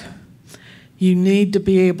ask. You need to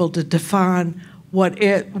be able to define what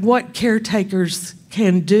caretakers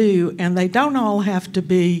can do, and they don't all have to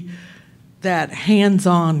be that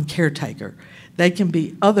hands-on caretaker. They can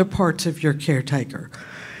be other parts of your caretaker.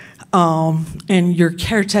 And your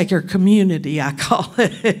caretaker community, I call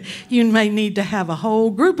it. You may need to have a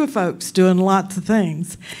whole group of folks doing lots of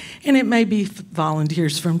things. And it may be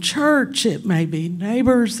volunteers from church, it may be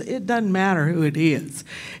neighbors, it doesn't matter who it is,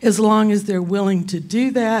 as long as they're willing to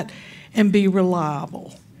do that and be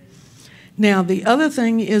reliable. Now, the other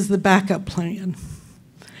thing is the backup plan.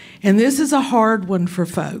 And this is a hard one for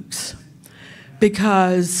folks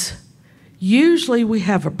because usually we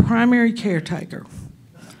have a primary caretaker.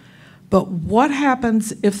 But what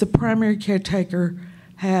happens if the primary caretaker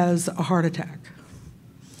has a heart attack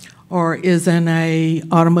or is in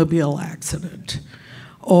an automobile accident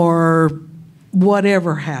or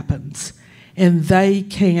whatever happens and they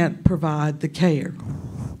can't provide the care?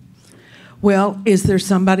 Well, is there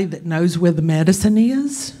somebody that knows where the medicine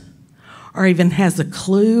is or even has a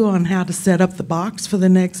clue on how to set up the box for the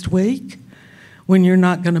next week when you're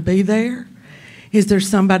not going to be there? Is there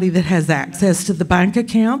somebody that has access to the bank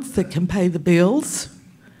accounts that can pay the bills?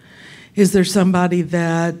 Is there somebody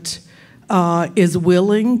that is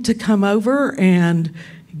willing to come over and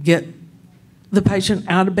get the patient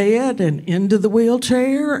out of bed and into the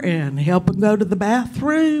wheelchair and help them go to the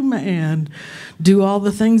bathroom and do all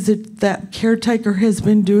the things that caretaker has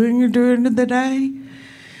been doing during the day?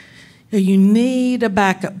 You need a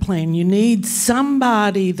backup plan. You need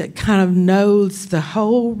somebody that kind of knows the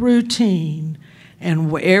whole routine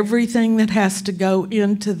and everything that has to go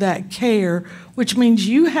into that care, which means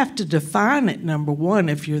you have to define it, number one,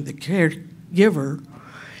 if you're the caregiver.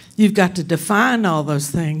 You've got to define all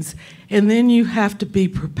those things, and then you have to be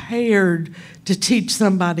prepared to teach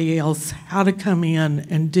somebody else how to come in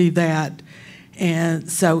and do that. And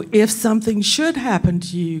so if something should happen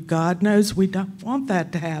to you, God knows we don't want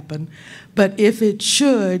that to happen, but if it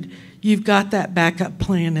should, you've got that backup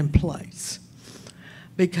plan in place.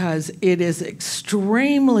 Because it is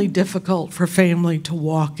extremely difficult for family to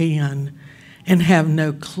walk in and have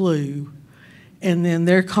no clue. And then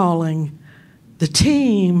they're calling the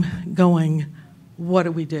team going, what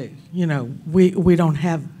do we do? You know, we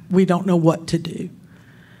don't know what to do.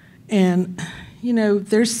 And, you know,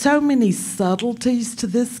 there's so many subtleties to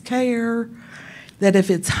this care that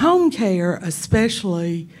if it's home care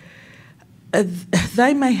especially,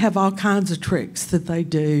 they may have all kinds of tricks that they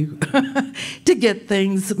do to get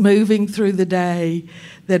things moving through the day,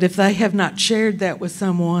 that if they have not shared that with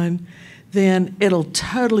someone, then it'll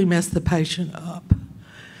totally mess the patient up.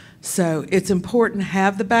 So it's important to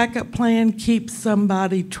have the backup plan, keep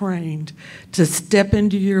somebody trained to step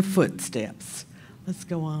into your footsteps. Let's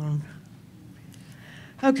go on.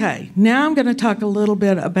 Okay, now I'm going to talk a little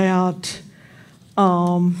bit about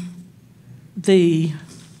the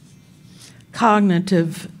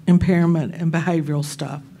cognitive impairment and behavioral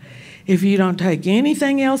stuff. If you don't take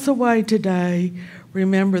anything else away today,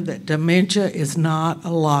 remember that dementia is not a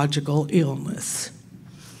logical illness.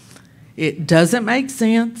 It doesn't make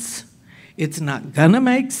sense. It's not going to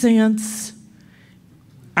make sense.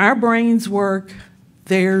 Our brains work,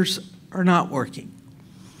 theirs are not working.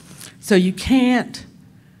 So you can't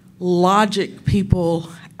logic people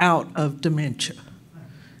out of dementia.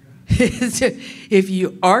 If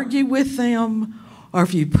you argue with them or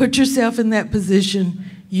if you put yourself in that position,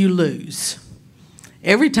 you lose.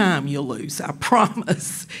 Every time you'll lose, I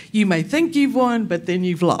promise. You may think you've won, but then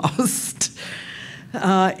you've lost.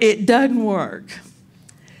 It doesn't work.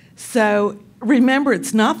 So remember,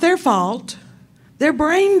 it's not their fault. Their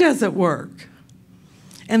brain doesn't work.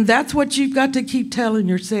 And that's what you've got to keep telling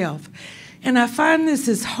yourself. And I find this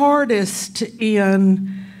is hardest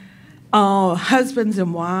in husbands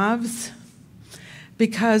and wives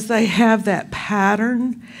because they have that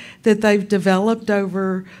pattern that they've developed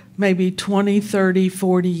over maybe 20, 30,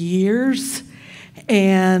 40 years.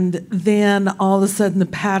 And then all of a sudden the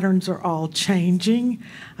patterns are all changing.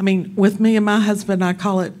 I mean, with me and my husband, I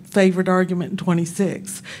call it favorite argument in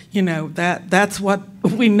 26. You know, that's what,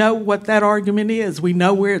 we know what that argument is. We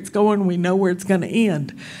know where it's going. We know where it's going to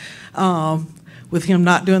end. With him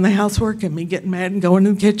not doing the housework and me getting mad and going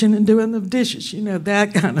in the kitchen and doing the dishes, you know,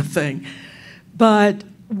 that kind of thing. But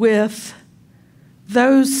with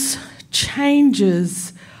those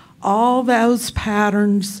changes, all those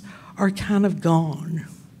patterns are kind of gone.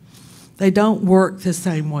 They don't work the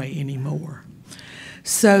same way anymore.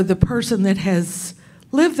 So the person that has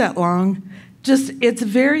lived that long, it's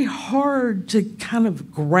very hard to kind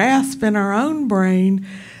of grasp in our own brain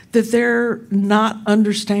that they're not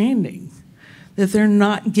understanding, that they're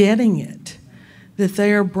not getting it, that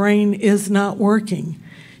their brain is not working.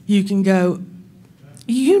 You can go,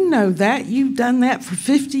 you know that, you've done that for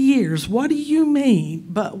 50 years. What do you mean?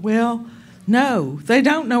 But, well, no, they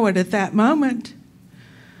don't know it at that moment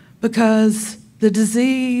because the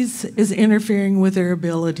disease is interfering with their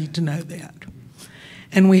ability to know that.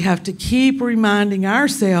 And we have to keep reminding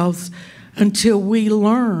ourselves until we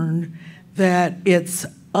learn that it's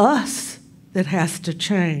us that has to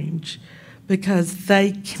change because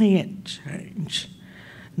they can't change.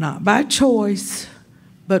 Not by choice,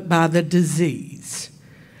 but by the disease.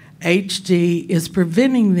 HD is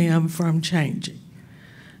preventing them from changing.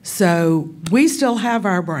 So we still have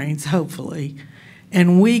our brains, hopefully,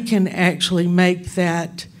 and we can actually make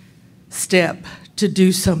that step to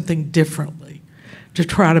do something differently, to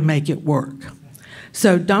try to make it work.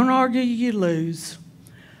 So don't argue, you lose.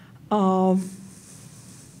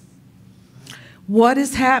 What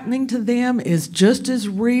is happening to them is just as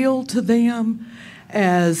real to them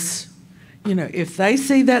as, you know, if they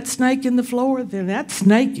see that snake in the floor, then that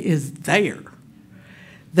snake is there.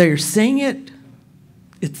 They're seeing it,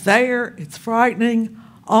 it's there, it's frightening,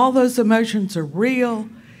 all those emotions are real.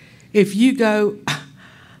 If you go,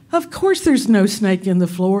 of course there's no snake in the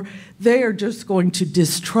floor, they are just going to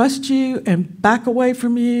distrust you and back away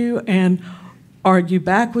from you and argue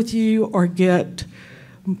back with you, or get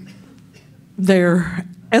their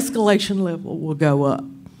escalation level will go up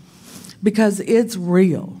because it's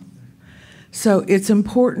real. So it's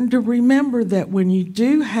important to remember that when you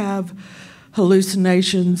do have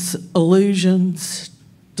hallucinations, illusions,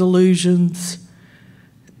 delusions,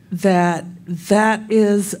 that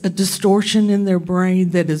is a distortion in their brain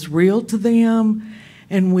that is real to them,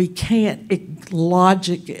 and we can't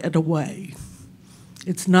logic it away.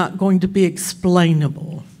 It's not going to be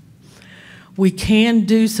explainable. We can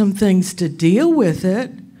do some things to deal with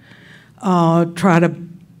it, try to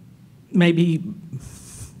maybe,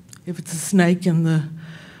 if it's a snake in the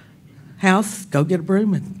house, go get a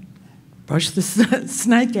broom and brush the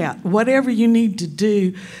snake out. Whatever you need to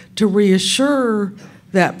do to reassure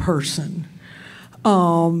that person,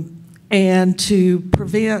 and to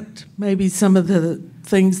prevent maybe some of the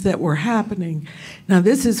things that were happening. Now,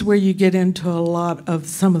 this is where you get into a lot of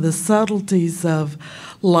some of the subtleties of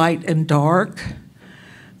light and dark,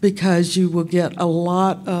 because you will get a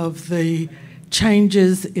lot of the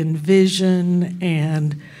changes in vision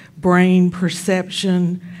and brain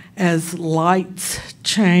perception as lights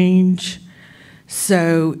change.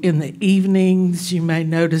 So in the evenings, you may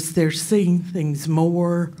notice they're seeing things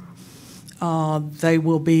more. They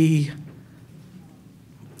will be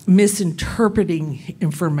misinterpreting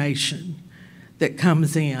information that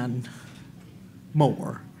comes in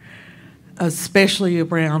more, especially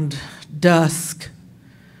around dusk.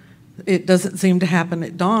 It doesn't seem to happen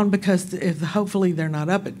at dawn because hopefully they're not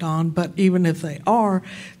up at dawn, but even if they are,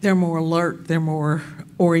 they're more alert, they're more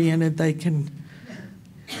oriented, they can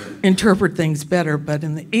interpret things better. But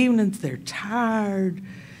in the evenings, they're tired,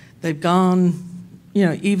 they've gone, you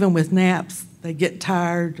know, even with naps, they get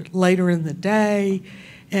tired later in the day,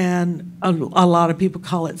 and a lot of people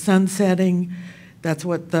call it sunsetting. That's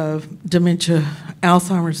what the dementia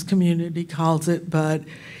Alzheimer's community calls it, but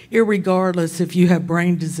irregardless, if you have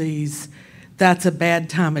brain disease, that's a bad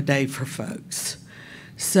time of day for folks.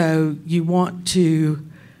 So you want to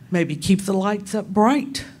maybe keep the lights up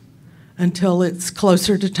bright until it's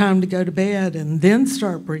closer to time to go to bed, and then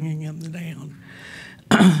start bringing them down.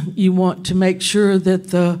 You want to make sure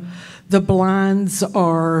that the blinds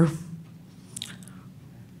are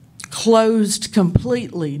closed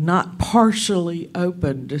completely, not partially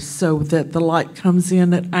opened, so that the light comes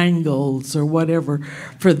in at angles or whatever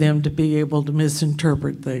for them to be able to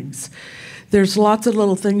misinterpret things. There's lots of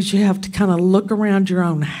little things you have to kind of look around your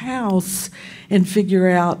own house and figure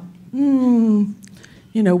out,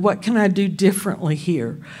 you know, what can I do differently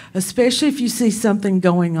here? Especially if you see something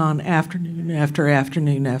going on afternoon after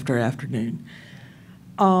afternoon after afternoon.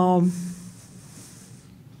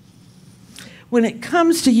 When it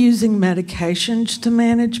comes to using medications to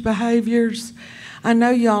manage behaviors, I know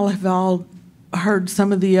y'all have all heard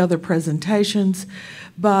some of the other presentations,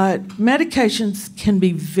 but medications can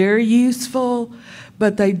be very useful,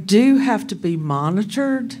 but they do have to be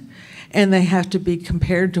monitored, and they have to be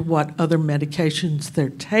compared to what other medications they're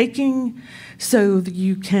taking, so that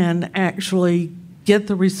you can actually get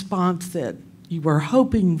the response that you were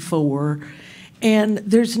hoping for. And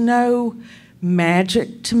there's no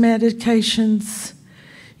magic to medications.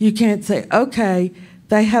 You can't say, okay,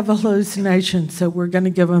 they have a hallucination, so we're going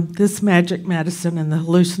to give them this magic medicine and the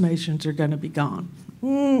hallucinations are going to be gone.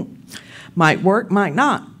 Might work, might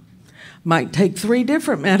not. Might take 3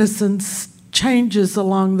 different medicines, changes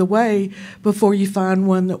along the way before you find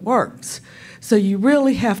one that works. So you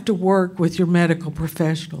really have to work with your medical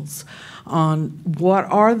professionals on what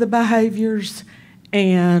are the behaviors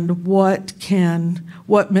and what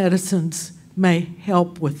medicines may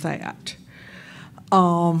help with that.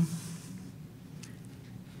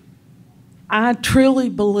 I truly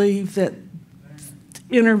believe that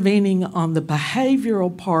intervening on the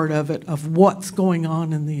behavioral part of it, of what's going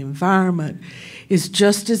on in the environment, is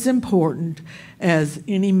just as important as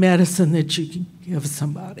any medicine that you can give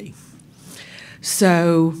somebody.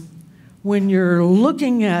 So when you're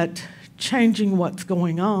looking at changing what's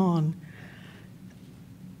going on,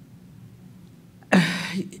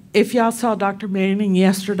 if y'all saw Dr. Manning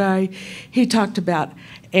yesterday, he talked about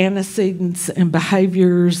antecedents and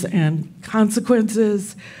behaviors and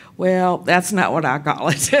consequences. Well, that's not what I call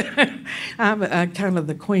it. I'm kind of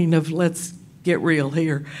the queen of let's get real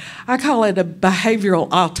here. I call it a behavioral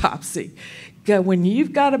autopsy. When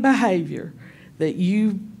you've got a behavior that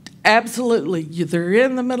they're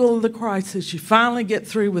in the middle of the crisis, you finally get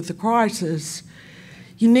through with the crisis,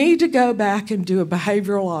 you need to go back and do a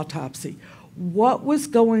behavioral autopsy. What was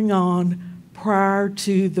going on prior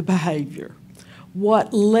to the behavior?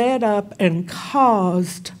 What led up and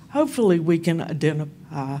caused, hopefully we can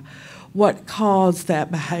identify what caused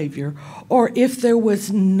that behavior. Or if there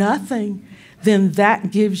was nothing, then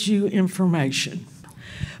that gives you information.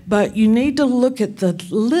 But you need to look at the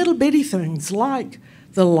little bitty things like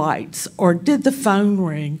the lights, or did the phone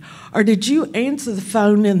ring, or did you answer the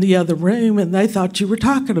phone in the other room and they thought you were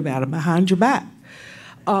talking about them behind your back?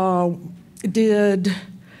 Did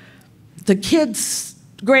the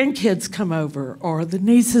grandkids come over, or the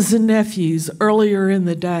nieces and nephews earlier in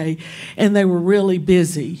the day and they were really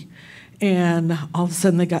busy and all of a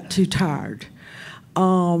sudden they got too tired?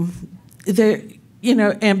 And by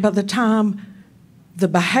the time the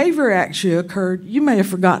behavior actually occurred, you may have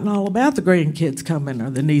forgotten all about the grandkids coming or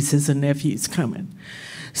the nieces and nephews coming.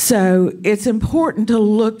 So it's important to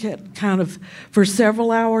look at kind of for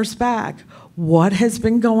several hours back, what has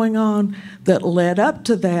been going on that led up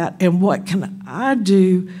to that, and what can I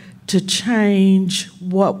do to change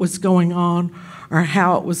what was going on or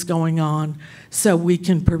how it was going on so we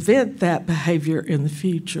can prevent that behavior in the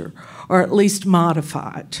future, or at least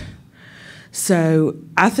modify it. So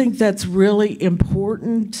I think that's really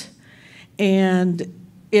important, and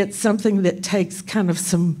it's something that takes kind of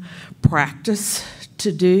some practice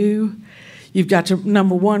to do. You've got to,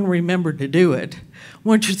 number one, remember to do it.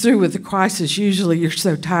 Once you're through with the crisis, usually you're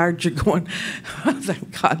so tired you're going, oh,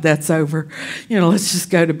 thank God that's over. Let's just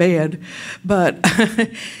go to bed. But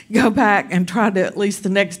go back and try to at least the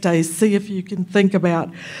next day see if you can think about.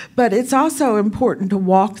 But it's also important to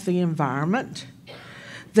walk the environment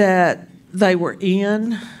that they were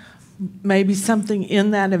in. Maybe something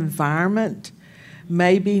in that environment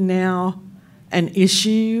may be now an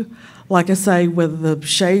issue. Like I say, whether the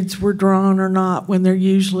shades were drawn or not when they're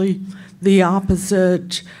usually the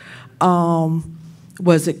opposite.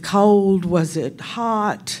 Was it cold? Was it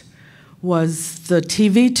hot? Was the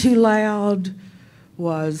TV too loud?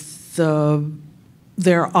 Was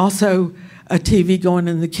there also a TV going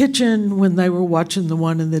in the kitchen when they were watching the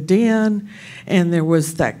one in the den, and there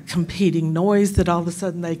was that competing noise that all of a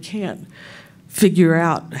sudden they can't figure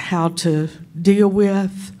out how to deal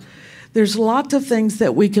with? There's lots of things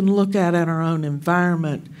that we can look at in our own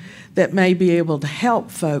environment that may be able to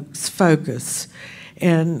help folks focus.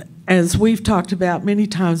 And as we've talked about many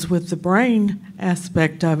times with the brain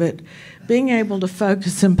aspect of it, being able to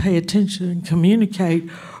focus and pay attention and communicate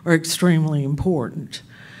are extremely important.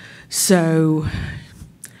 So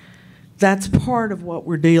that's part of what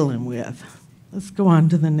we're dealing with. Let's go on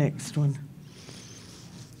to the next one.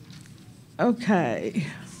 Okay.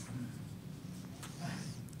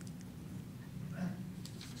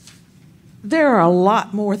 There are a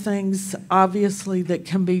lot more things, obviously, that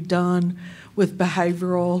can be done with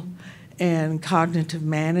behavioral and cognitive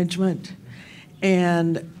management.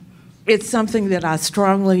 And it's something that I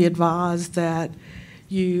strongly advise that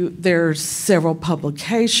there's several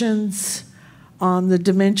publications on the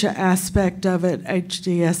dementia aspect of it.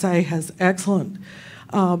 HDSA has excellent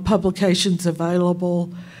publications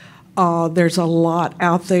available. There's a lot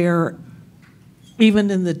out there, even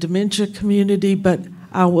in the dementia community, but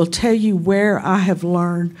I will tell you where I have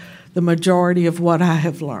learned the majority of what I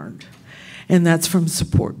have learned, and that's from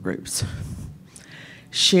support groups.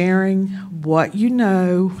 Sharing what you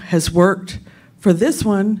know has worked for this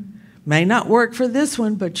one, may not work for this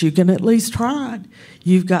one, but you can at least try it.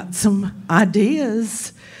 You've got some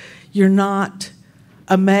ideas. You're not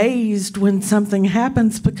amazed when something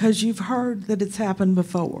happens because you've heard that it's happened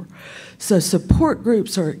before. So support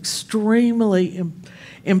groups are extremely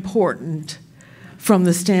important from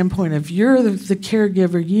the standpoint of you're the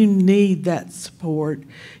caregiver, you need that support.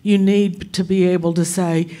 You need to be able to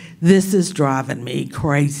say, this is driving me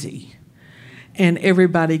crazy. And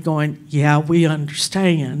everybody going, yeah, we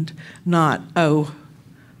understand, not, oh,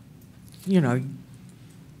 you know,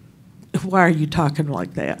 why are you talking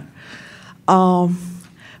like that?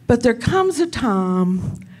 But there comes a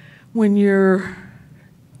time when you're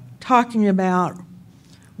talking about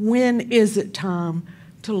when is it time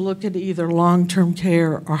to look at either long-term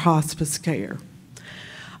care or hospice care.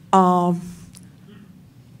 Long-term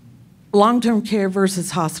care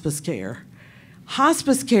versus hospice care.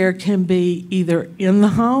 Hospice care can be either in the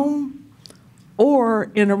home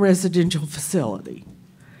or in a residential facility.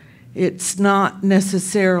 It's not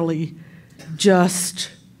necessarily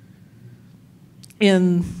just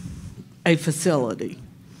in a facility.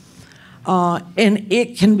 And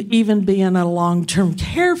it can even be in a long-term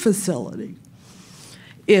care facility.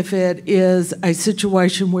 If it is a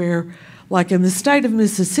situation where, like in the state of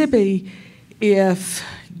Mississippi, if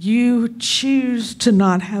you choose to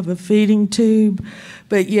not have a feeding tube,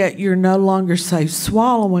 but yet you're no longer safe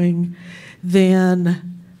swallowing,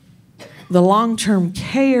 then the long-term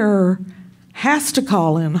care has to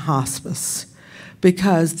call in hospice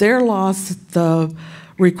because their laws, the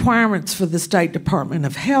requirements for the State Department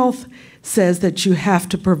of Health says that you have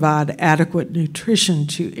to provide adequate nutrition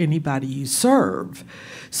to anybody you serve.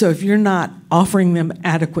 So if you're not offering them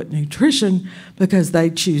adequate nutrition because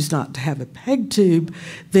they choose not to have a PEG tube,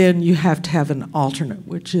 then you have to have an alternate,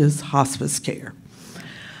 which is hospice care.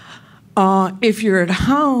 If you're at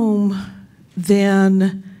home,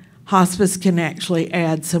 then hospice can actually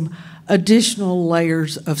add some additional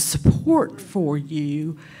layers of support for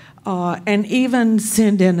you and even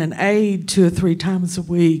send in an aide 2 or 3 times a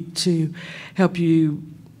week to help you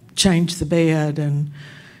change the bed and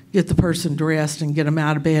get the person dressed and get them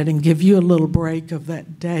out of bed and give you a little break of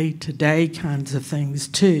that day-to-day kinds of things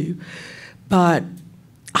too. But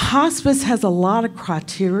hospice has a lot of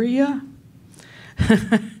criteria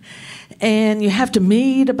and you have to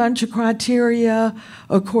meet a bunch of criteria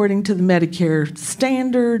according to the Medicare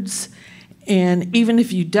standards. And even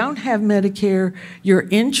if you don't have Medicare, your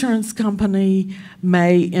insurance company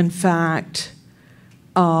may, in fact,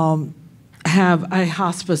 have a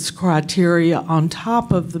hospice criteria on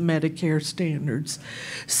top of the Medicare standards.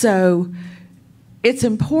 So it's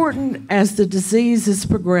important as the disease is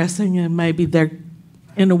progressing and maybe they're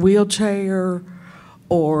in a wheelchair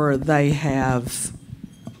or they have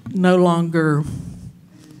no longer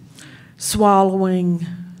swallowing.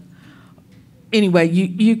 Anyway,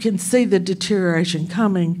 you can see the deterioration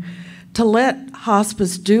coming, to let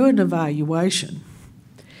hospice do an evaluation,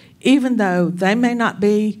 even though they may not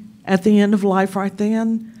be at the end of life right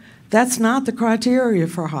then. That's not the criteria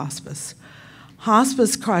for hospice.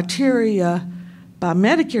 Hospice criteria by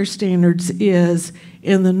Medicare standards is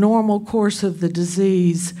in the normal course of the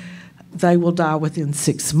disease, they will die within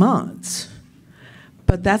 6 months.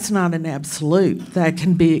 But that's not an absolute. That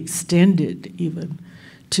can be extended even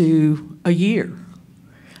to a year,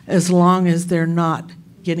 as long as they're not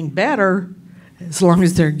getting better, as long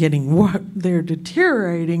as they're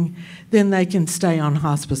deteriorating, then they can stay on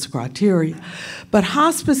hospice criteria. But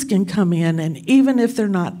hospice can come in, and even if they're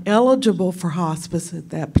not eligible for hospice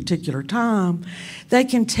at that particular time, they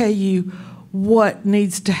can tell you what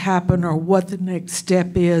needs to happen or what the next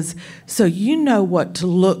step is, so you know what to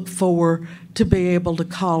look for to be able to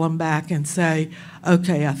call them back and say,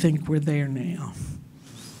 okay, I think we're there now.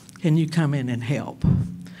 Can you come in and help?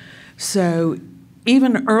 So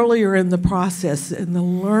even earlier in the process, in the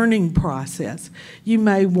learning process, you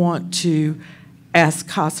may want to ask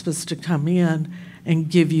hospice to come in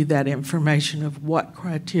and give you that information of what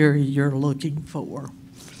criteria you're looking for.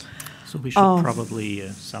 So we should probably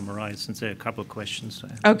summarize, since there are a couple of questions.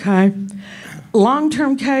 Okay.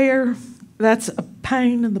 Long-term care, that's a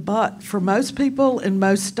pain in the butt for most people in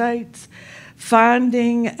most states.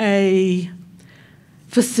 Finding a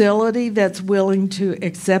facility that's willing to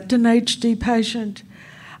accept an HD patient.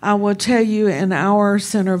 I will tell you, in our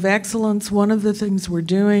Center of Excellence, one of the things we're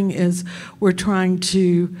doing is we're trying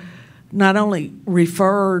to not only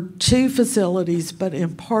refer to facilities, but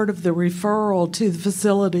in part of the referral to the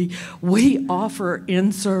facility, we offer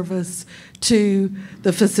in-service to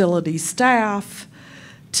the facility staff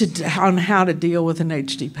on how to deal with an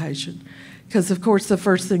HD patient. Because, of course, the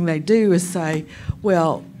first thing they do is say,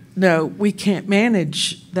 well, no, we can't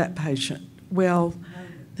manage that patient. Well,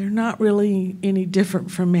 they're not really any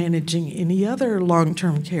different from managing any other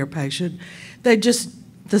long-term care patient. They just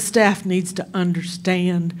the staff needs to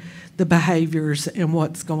understand the behaviors and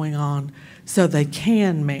what's going on so they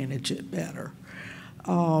can manage it better.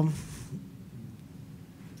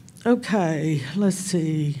 Okay, let's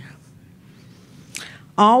see.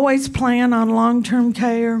 Always plan on long-term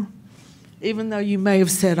care, even though you may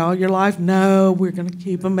have said all your life, no, we're going to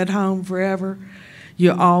keep them at home forever.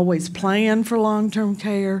 You always plan for long-term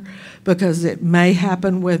care because it may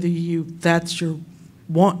happen whether that's your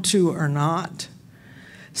want to or not.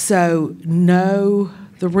 So know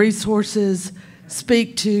the resources,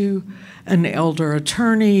 speak to an elder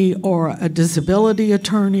attorney or a disability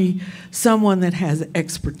attorney, someone that has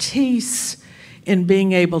expertise in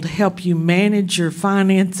being able to help you manage your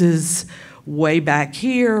finances way back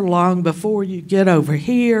here, long before you get over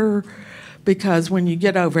here, because when you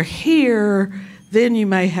get over here, then you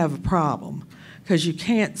may have a problem because you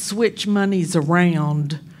can't switch monies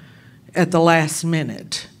around at the last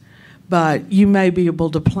minute. But you may be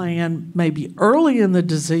able to plan maybe early in the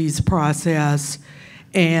disease process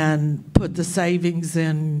and put the savings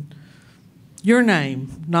in your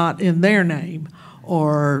name, not in their name,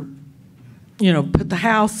 or put the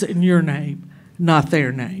house in your name, not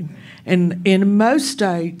their name. And in most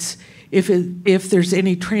states, if there's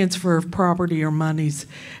any transfer of property or monies,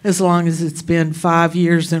 as long as it's been 5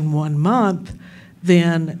 years and 1 month,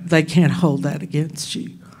 then they can't hold that against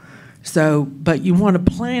you. So, but you want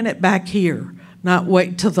to plan it back here, not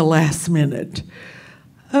wait till the last minute.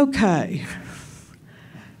 Okay.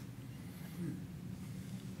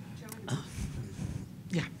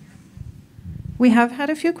 Yeah. We have had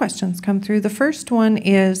a few questions come through. The first one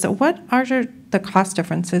is, what are the cost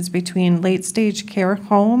differences between late-stage care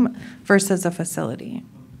home versus a facility?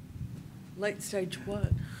 Late stage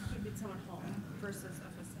what? It's on home versus a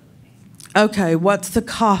facility. Okay, what's the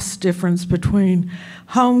cost difference between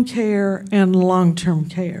home care and long-term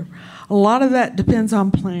care? A lot of that depends on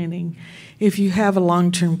planning. If you have a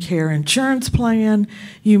long-term care insurance plan,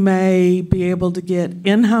 you may be able to get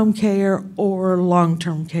in-home care or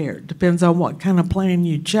long-term care. It depends on what kind of plan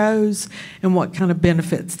you chose and what kind of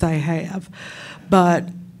benefits they have. But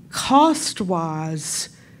cost-wise,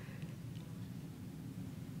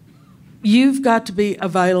 you've got to be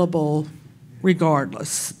available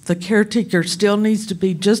regardless. The caretaker still needs to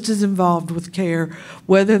be just as involved with care,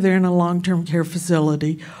 whether they're in a long-term care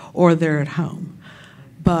facility or they're at home.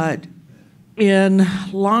 But in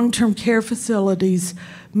long-term care facilities,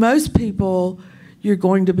 most people, you're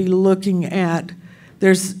going to be looking at,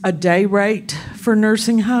 there's a day rate for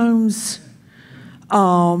nursing homes,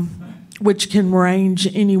 which can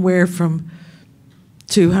range anywhere from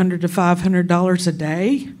 $200 to $500 a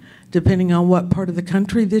day, depending on what part of the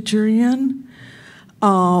country that you're in.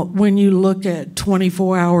 When you look at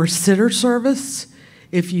 24-hour sitter service,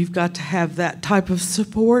 if you've got to have that type of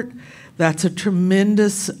support, that's a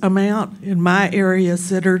tremendous amount. In my area,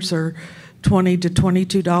 sitters are $20 to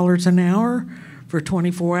 $22 an hour for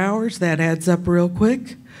 24 hours. That adds up real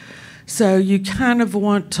quick. So you kind of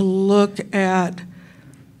want to look at,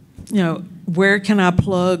 where can I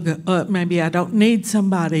plug up? Maybe I don't need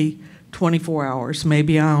somebody 24 hours.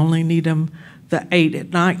 Maybe I only need them the 8 at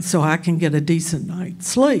night so I can get a decent night's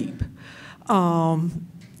sleep.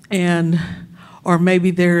 Or maybe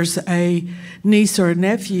there's a niece or a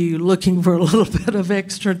nephew looking for a little bit of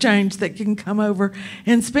extra change that can come over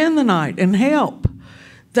and spend the night and help.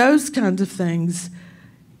 Those kinds of things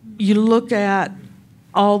you look at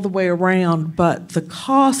all the way around, but the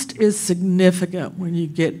cost is significant when you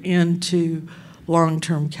get into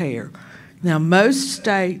long-term care. Now, most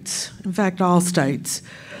states, in fact, all states,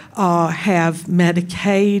 have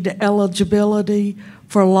Medicaid eligibility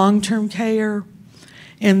for long-term care,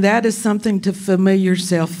 and that is something to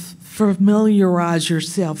familiarize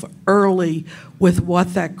yourself early with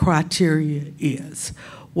what that criteria is.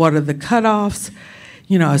 What are the cutoffs?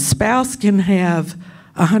 A spouse can have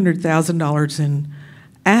 $100,000 in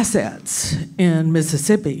assets in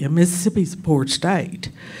Mississippi, and Mississippi's a poor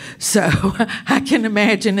state. So I can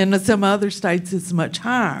imagine in some other states it's much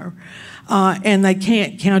higher. And they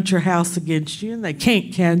can't count your house against you, and they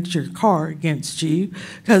can't count your car against you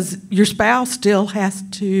because your spouse still has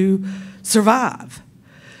to survive.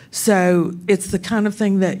 So it's the kind of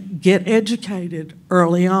thing that get educated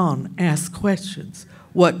early on, ask questions.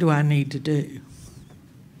 What do I need to do?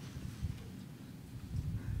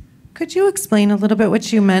 Could you explain a little bit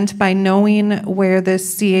what you meant by knowing where the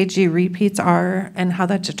CAG repeats are and how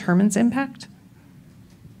that determines impact?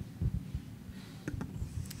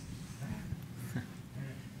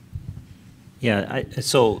 Yeah,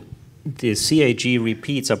 so the CAG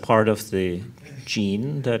repeats are part of the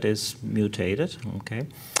gene that is mutated, okay?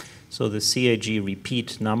 So the CAG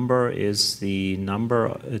repeat number is the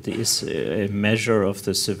number, it is a measure of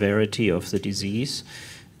the severity of the disease.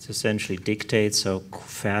 It essentially dictates how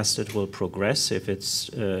fast it will progress. If it's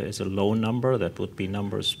is a low number, that would be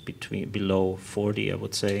numbers below 40, I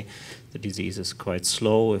would say. The disease is quite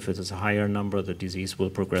slow. If it is a higher number, the disease will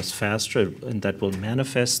progress faster, and that will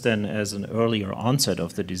manifest then as an earlier onset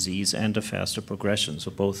of the disease and a faster progression.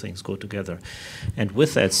 So both things go together. And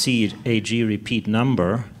with that CAG repeat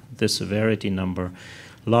number, the severity number,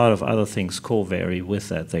 a lot of other things co-vary with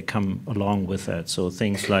that. They come along with that. So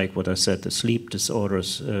things like what I said, the sleep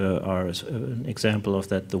disorders are an example of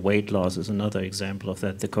that. The weight loss is another example of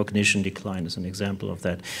that. The cognition decline is an example of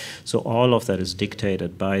that. So all of that is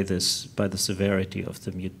dictated by the severity of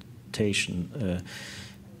the mutation.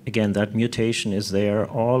 Again, that mutation is there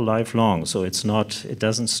all lifelong, so it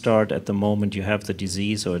doesn't start at the moment you have the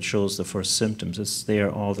disease or it shows the first symptoms. It's there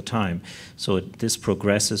all the time. So this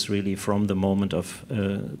progresses really from the moment of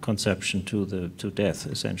conception to death,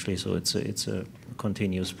 essentially. So it's a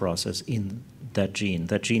continuous process in that gene.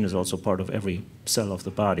 That gene is also part of every cell of the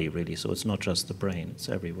body, really. So it's not just the brain; it's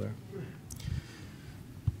everywhere.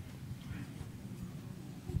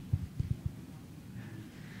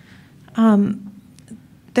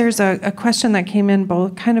 There's a question that came in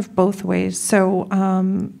both ways. So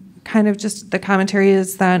kind of just the commentary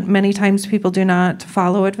is that many times people do not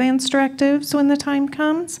follow advance directives when the time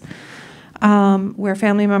comes, where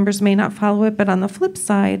family members may not follow it. But on the flip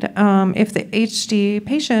side, if the HD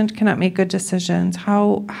patient cannot make good decisions,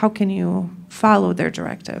 how can you follow their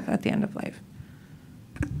directive at the end of life?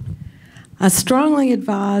 I strongly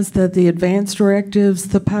advise that the advance directives,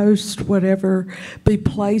 the post, whatever, be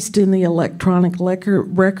placed in the electronic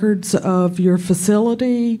records of your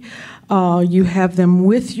facility. You have them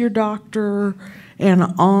with your doctor and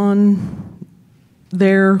on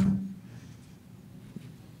their,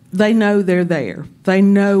 they know they're there. They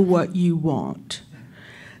know what you want.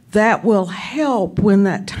 That will help when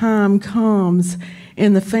that time comes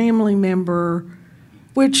and the family member,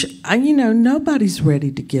 which, nobody's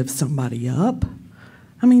ready to give somebody up.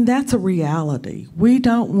 I mean, that's a reality. We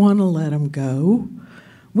don't want to let them go.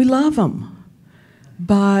 We love them.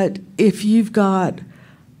 But if you've got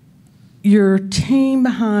your team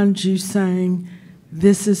behind you saying,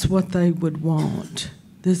 this is what they would want,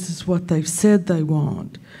 this is what they've said they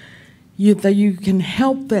want, you can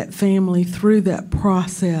help that family through that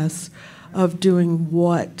process of doing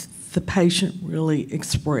what the patient really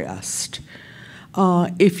expressed.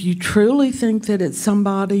 If you truly think that it's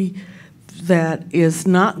somebody that is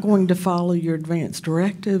not going to follow your advance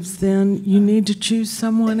directives, then you need to choose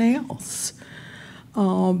someone else.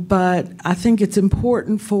 But I think it's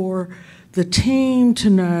important for the team to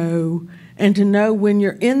know, and to know when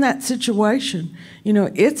you're in that situation,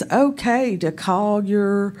 it's okay to call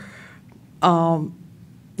your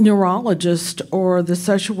neurologist or the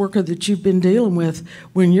social worker that you've been dealing with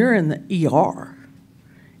when you're in the ER.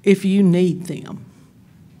 If you need them.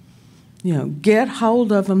 Get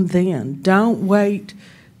hold of them then. Don't wait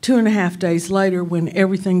 2.5 days later when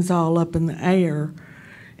everything's all up in the air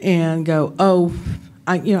and go,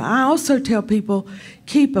 I also tell people,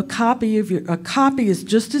 keep a copy is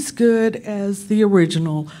just as good as the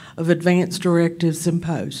original of advance directives and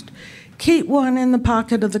post. Keep one in the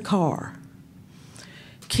pocket of the car.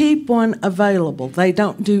 Keep one available. They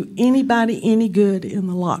don't do anybody any good in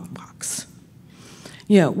the lockbox.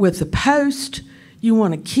 With the post, you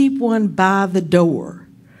want to keep one by the door.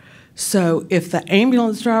 So if the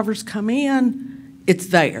ambulance drivers come in, it's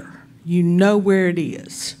there. You know where it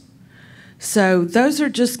is. So those are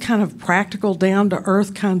just kind of practical,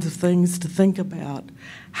 down-to-earth kinds of things to think about.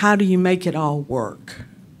 How do you make it all work?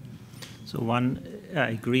 So I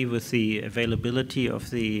agree with the availability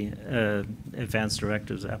of the advance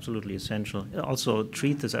directives, absolutely essential. Also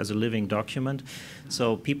treat this as a living document.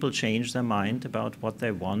 So people change their mind about what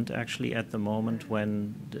they want actually at the moment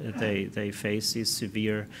when they face these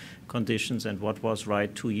severe conditions, and what was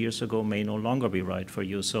right 2 years ago may no longer be right for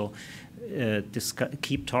you. So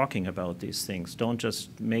keep talking about these things. Don't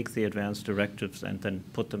just make the advance directives and then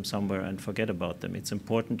put them somewhere and forget about them. It's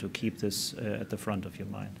important to keep this at the front of your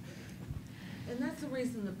mind. And that's the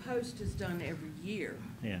reason the post is done every year,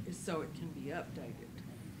 is so it can be updated.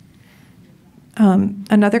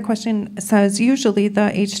 Another question says, usually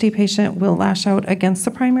the HD patient will lash out against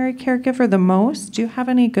the primary caregiver the most. Do you have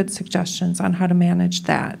any good suggestions on how to manage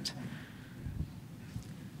that?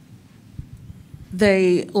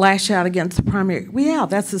 They lash out against the primary. Well, yeah,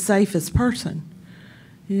 that's the safest person.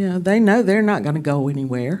 They know they're not going to go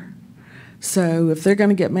anywhere. So if they're going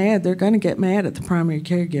to get mad, they're going to get mad at the primary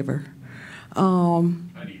caregiver. How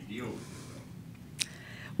do you deal with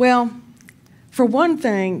it? Well, for one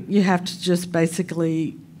thing, you have to just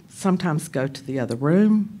basically sometimes go to the other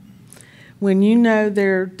room. When you know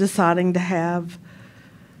they're deciding to have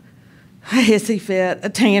a hissy fit, a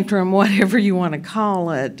tantrum, whatever you want to call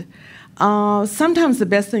it, sometimes the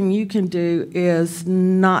best thing you can do is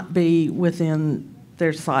not be within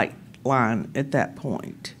their sight line at that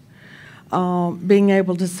point. Being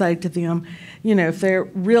able to say to them, you know, if they're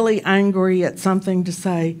really angry at something, to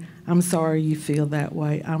say, I'm sorry you feel that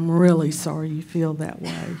way. I'm really sorry you feel that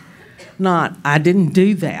way. Not, I didn't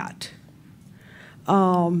do that.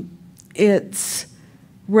 It's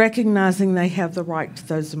recognizing they have the right to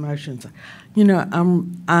those emotions. You know,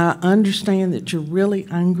 I understand that you're really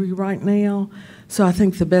angry right now, so I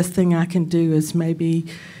think the best thing I can do is maybe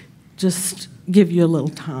just give you a little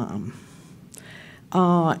time.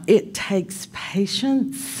 It takes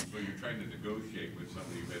patience. So you're trying to negotiate with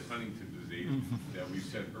somebody who has Huntington's disease that we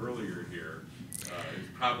said earlier here is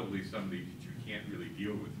probably somebody that you can't really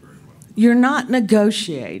deal with very well. You're not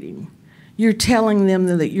negotiating. You're telling them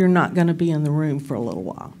that you're not going to be in the room for a little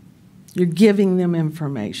while. You're giving them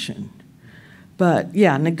information. But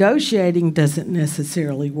yeah, negotiating doesn't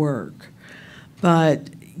necessarily work. But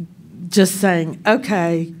just saying,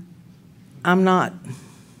 okay, I'm not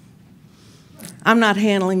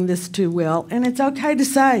handling this too well. And it's okay to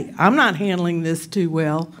say, I'm not handling this too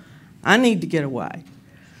well. I need to get away.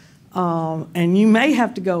 And you may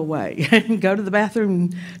have to go away and go to the bathroom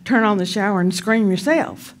and turn on the shower and scream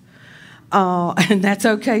yourself. And that's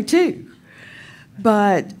okay too.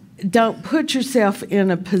 But don't put yourself in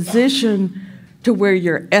a position to where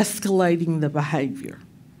you're escalating the behavior.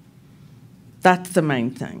 That's the main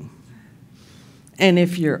thing. And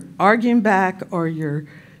if you're arguing back or you're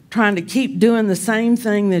trying to keep doing the same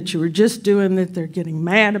thing that you were just doing that they're getting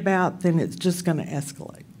mad about, then it's just going to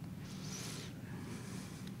escalate.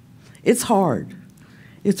 It's hard.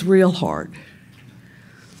 It's real hard.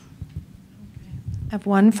 I have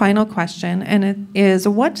one final question, and it is,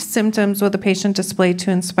 what symptoms will the patient display to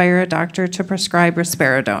inspire a doctor to prescribe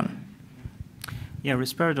risperidone? Yeah,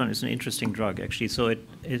 risperidone is an interesting drug, actually, so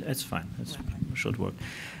it's fine. It should work.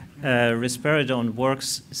 Risperidone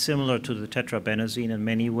works similar to the tetrabenazine in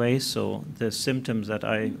many ways, so the symptoms that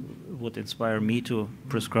I would inspire me to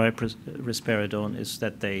prescribe risperidone is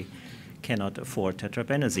that they cannot afford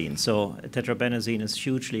tetrabenazine. So tetrabenazine is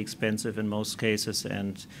hugely expensive in most cases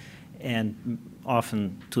and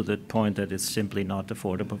often to the point that it's simply not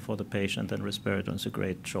affordable for the patient, and risperidone is a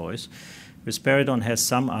great choice. Risperidone has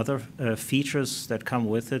some other features that come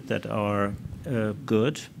with it that are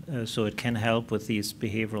good, so it can help with these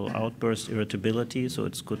behavioral outbursts, irritability, so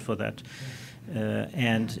it's good for that.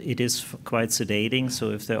 And it is quite sedating, so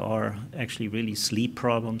if there are actually really sleep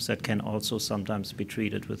problems, that can also sometimes be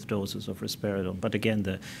treated with doses of risperidone. But again,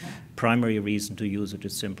 the primary reason to use it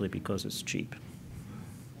is simply because it's cheap.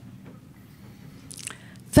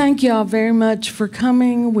 Thank you all very much for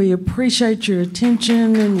coming. We appreciate your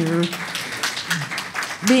attention and your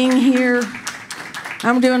being here.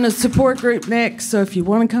 I'm doing a support group next, so if you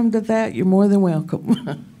want to come to that, you're more than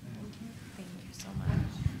welcome.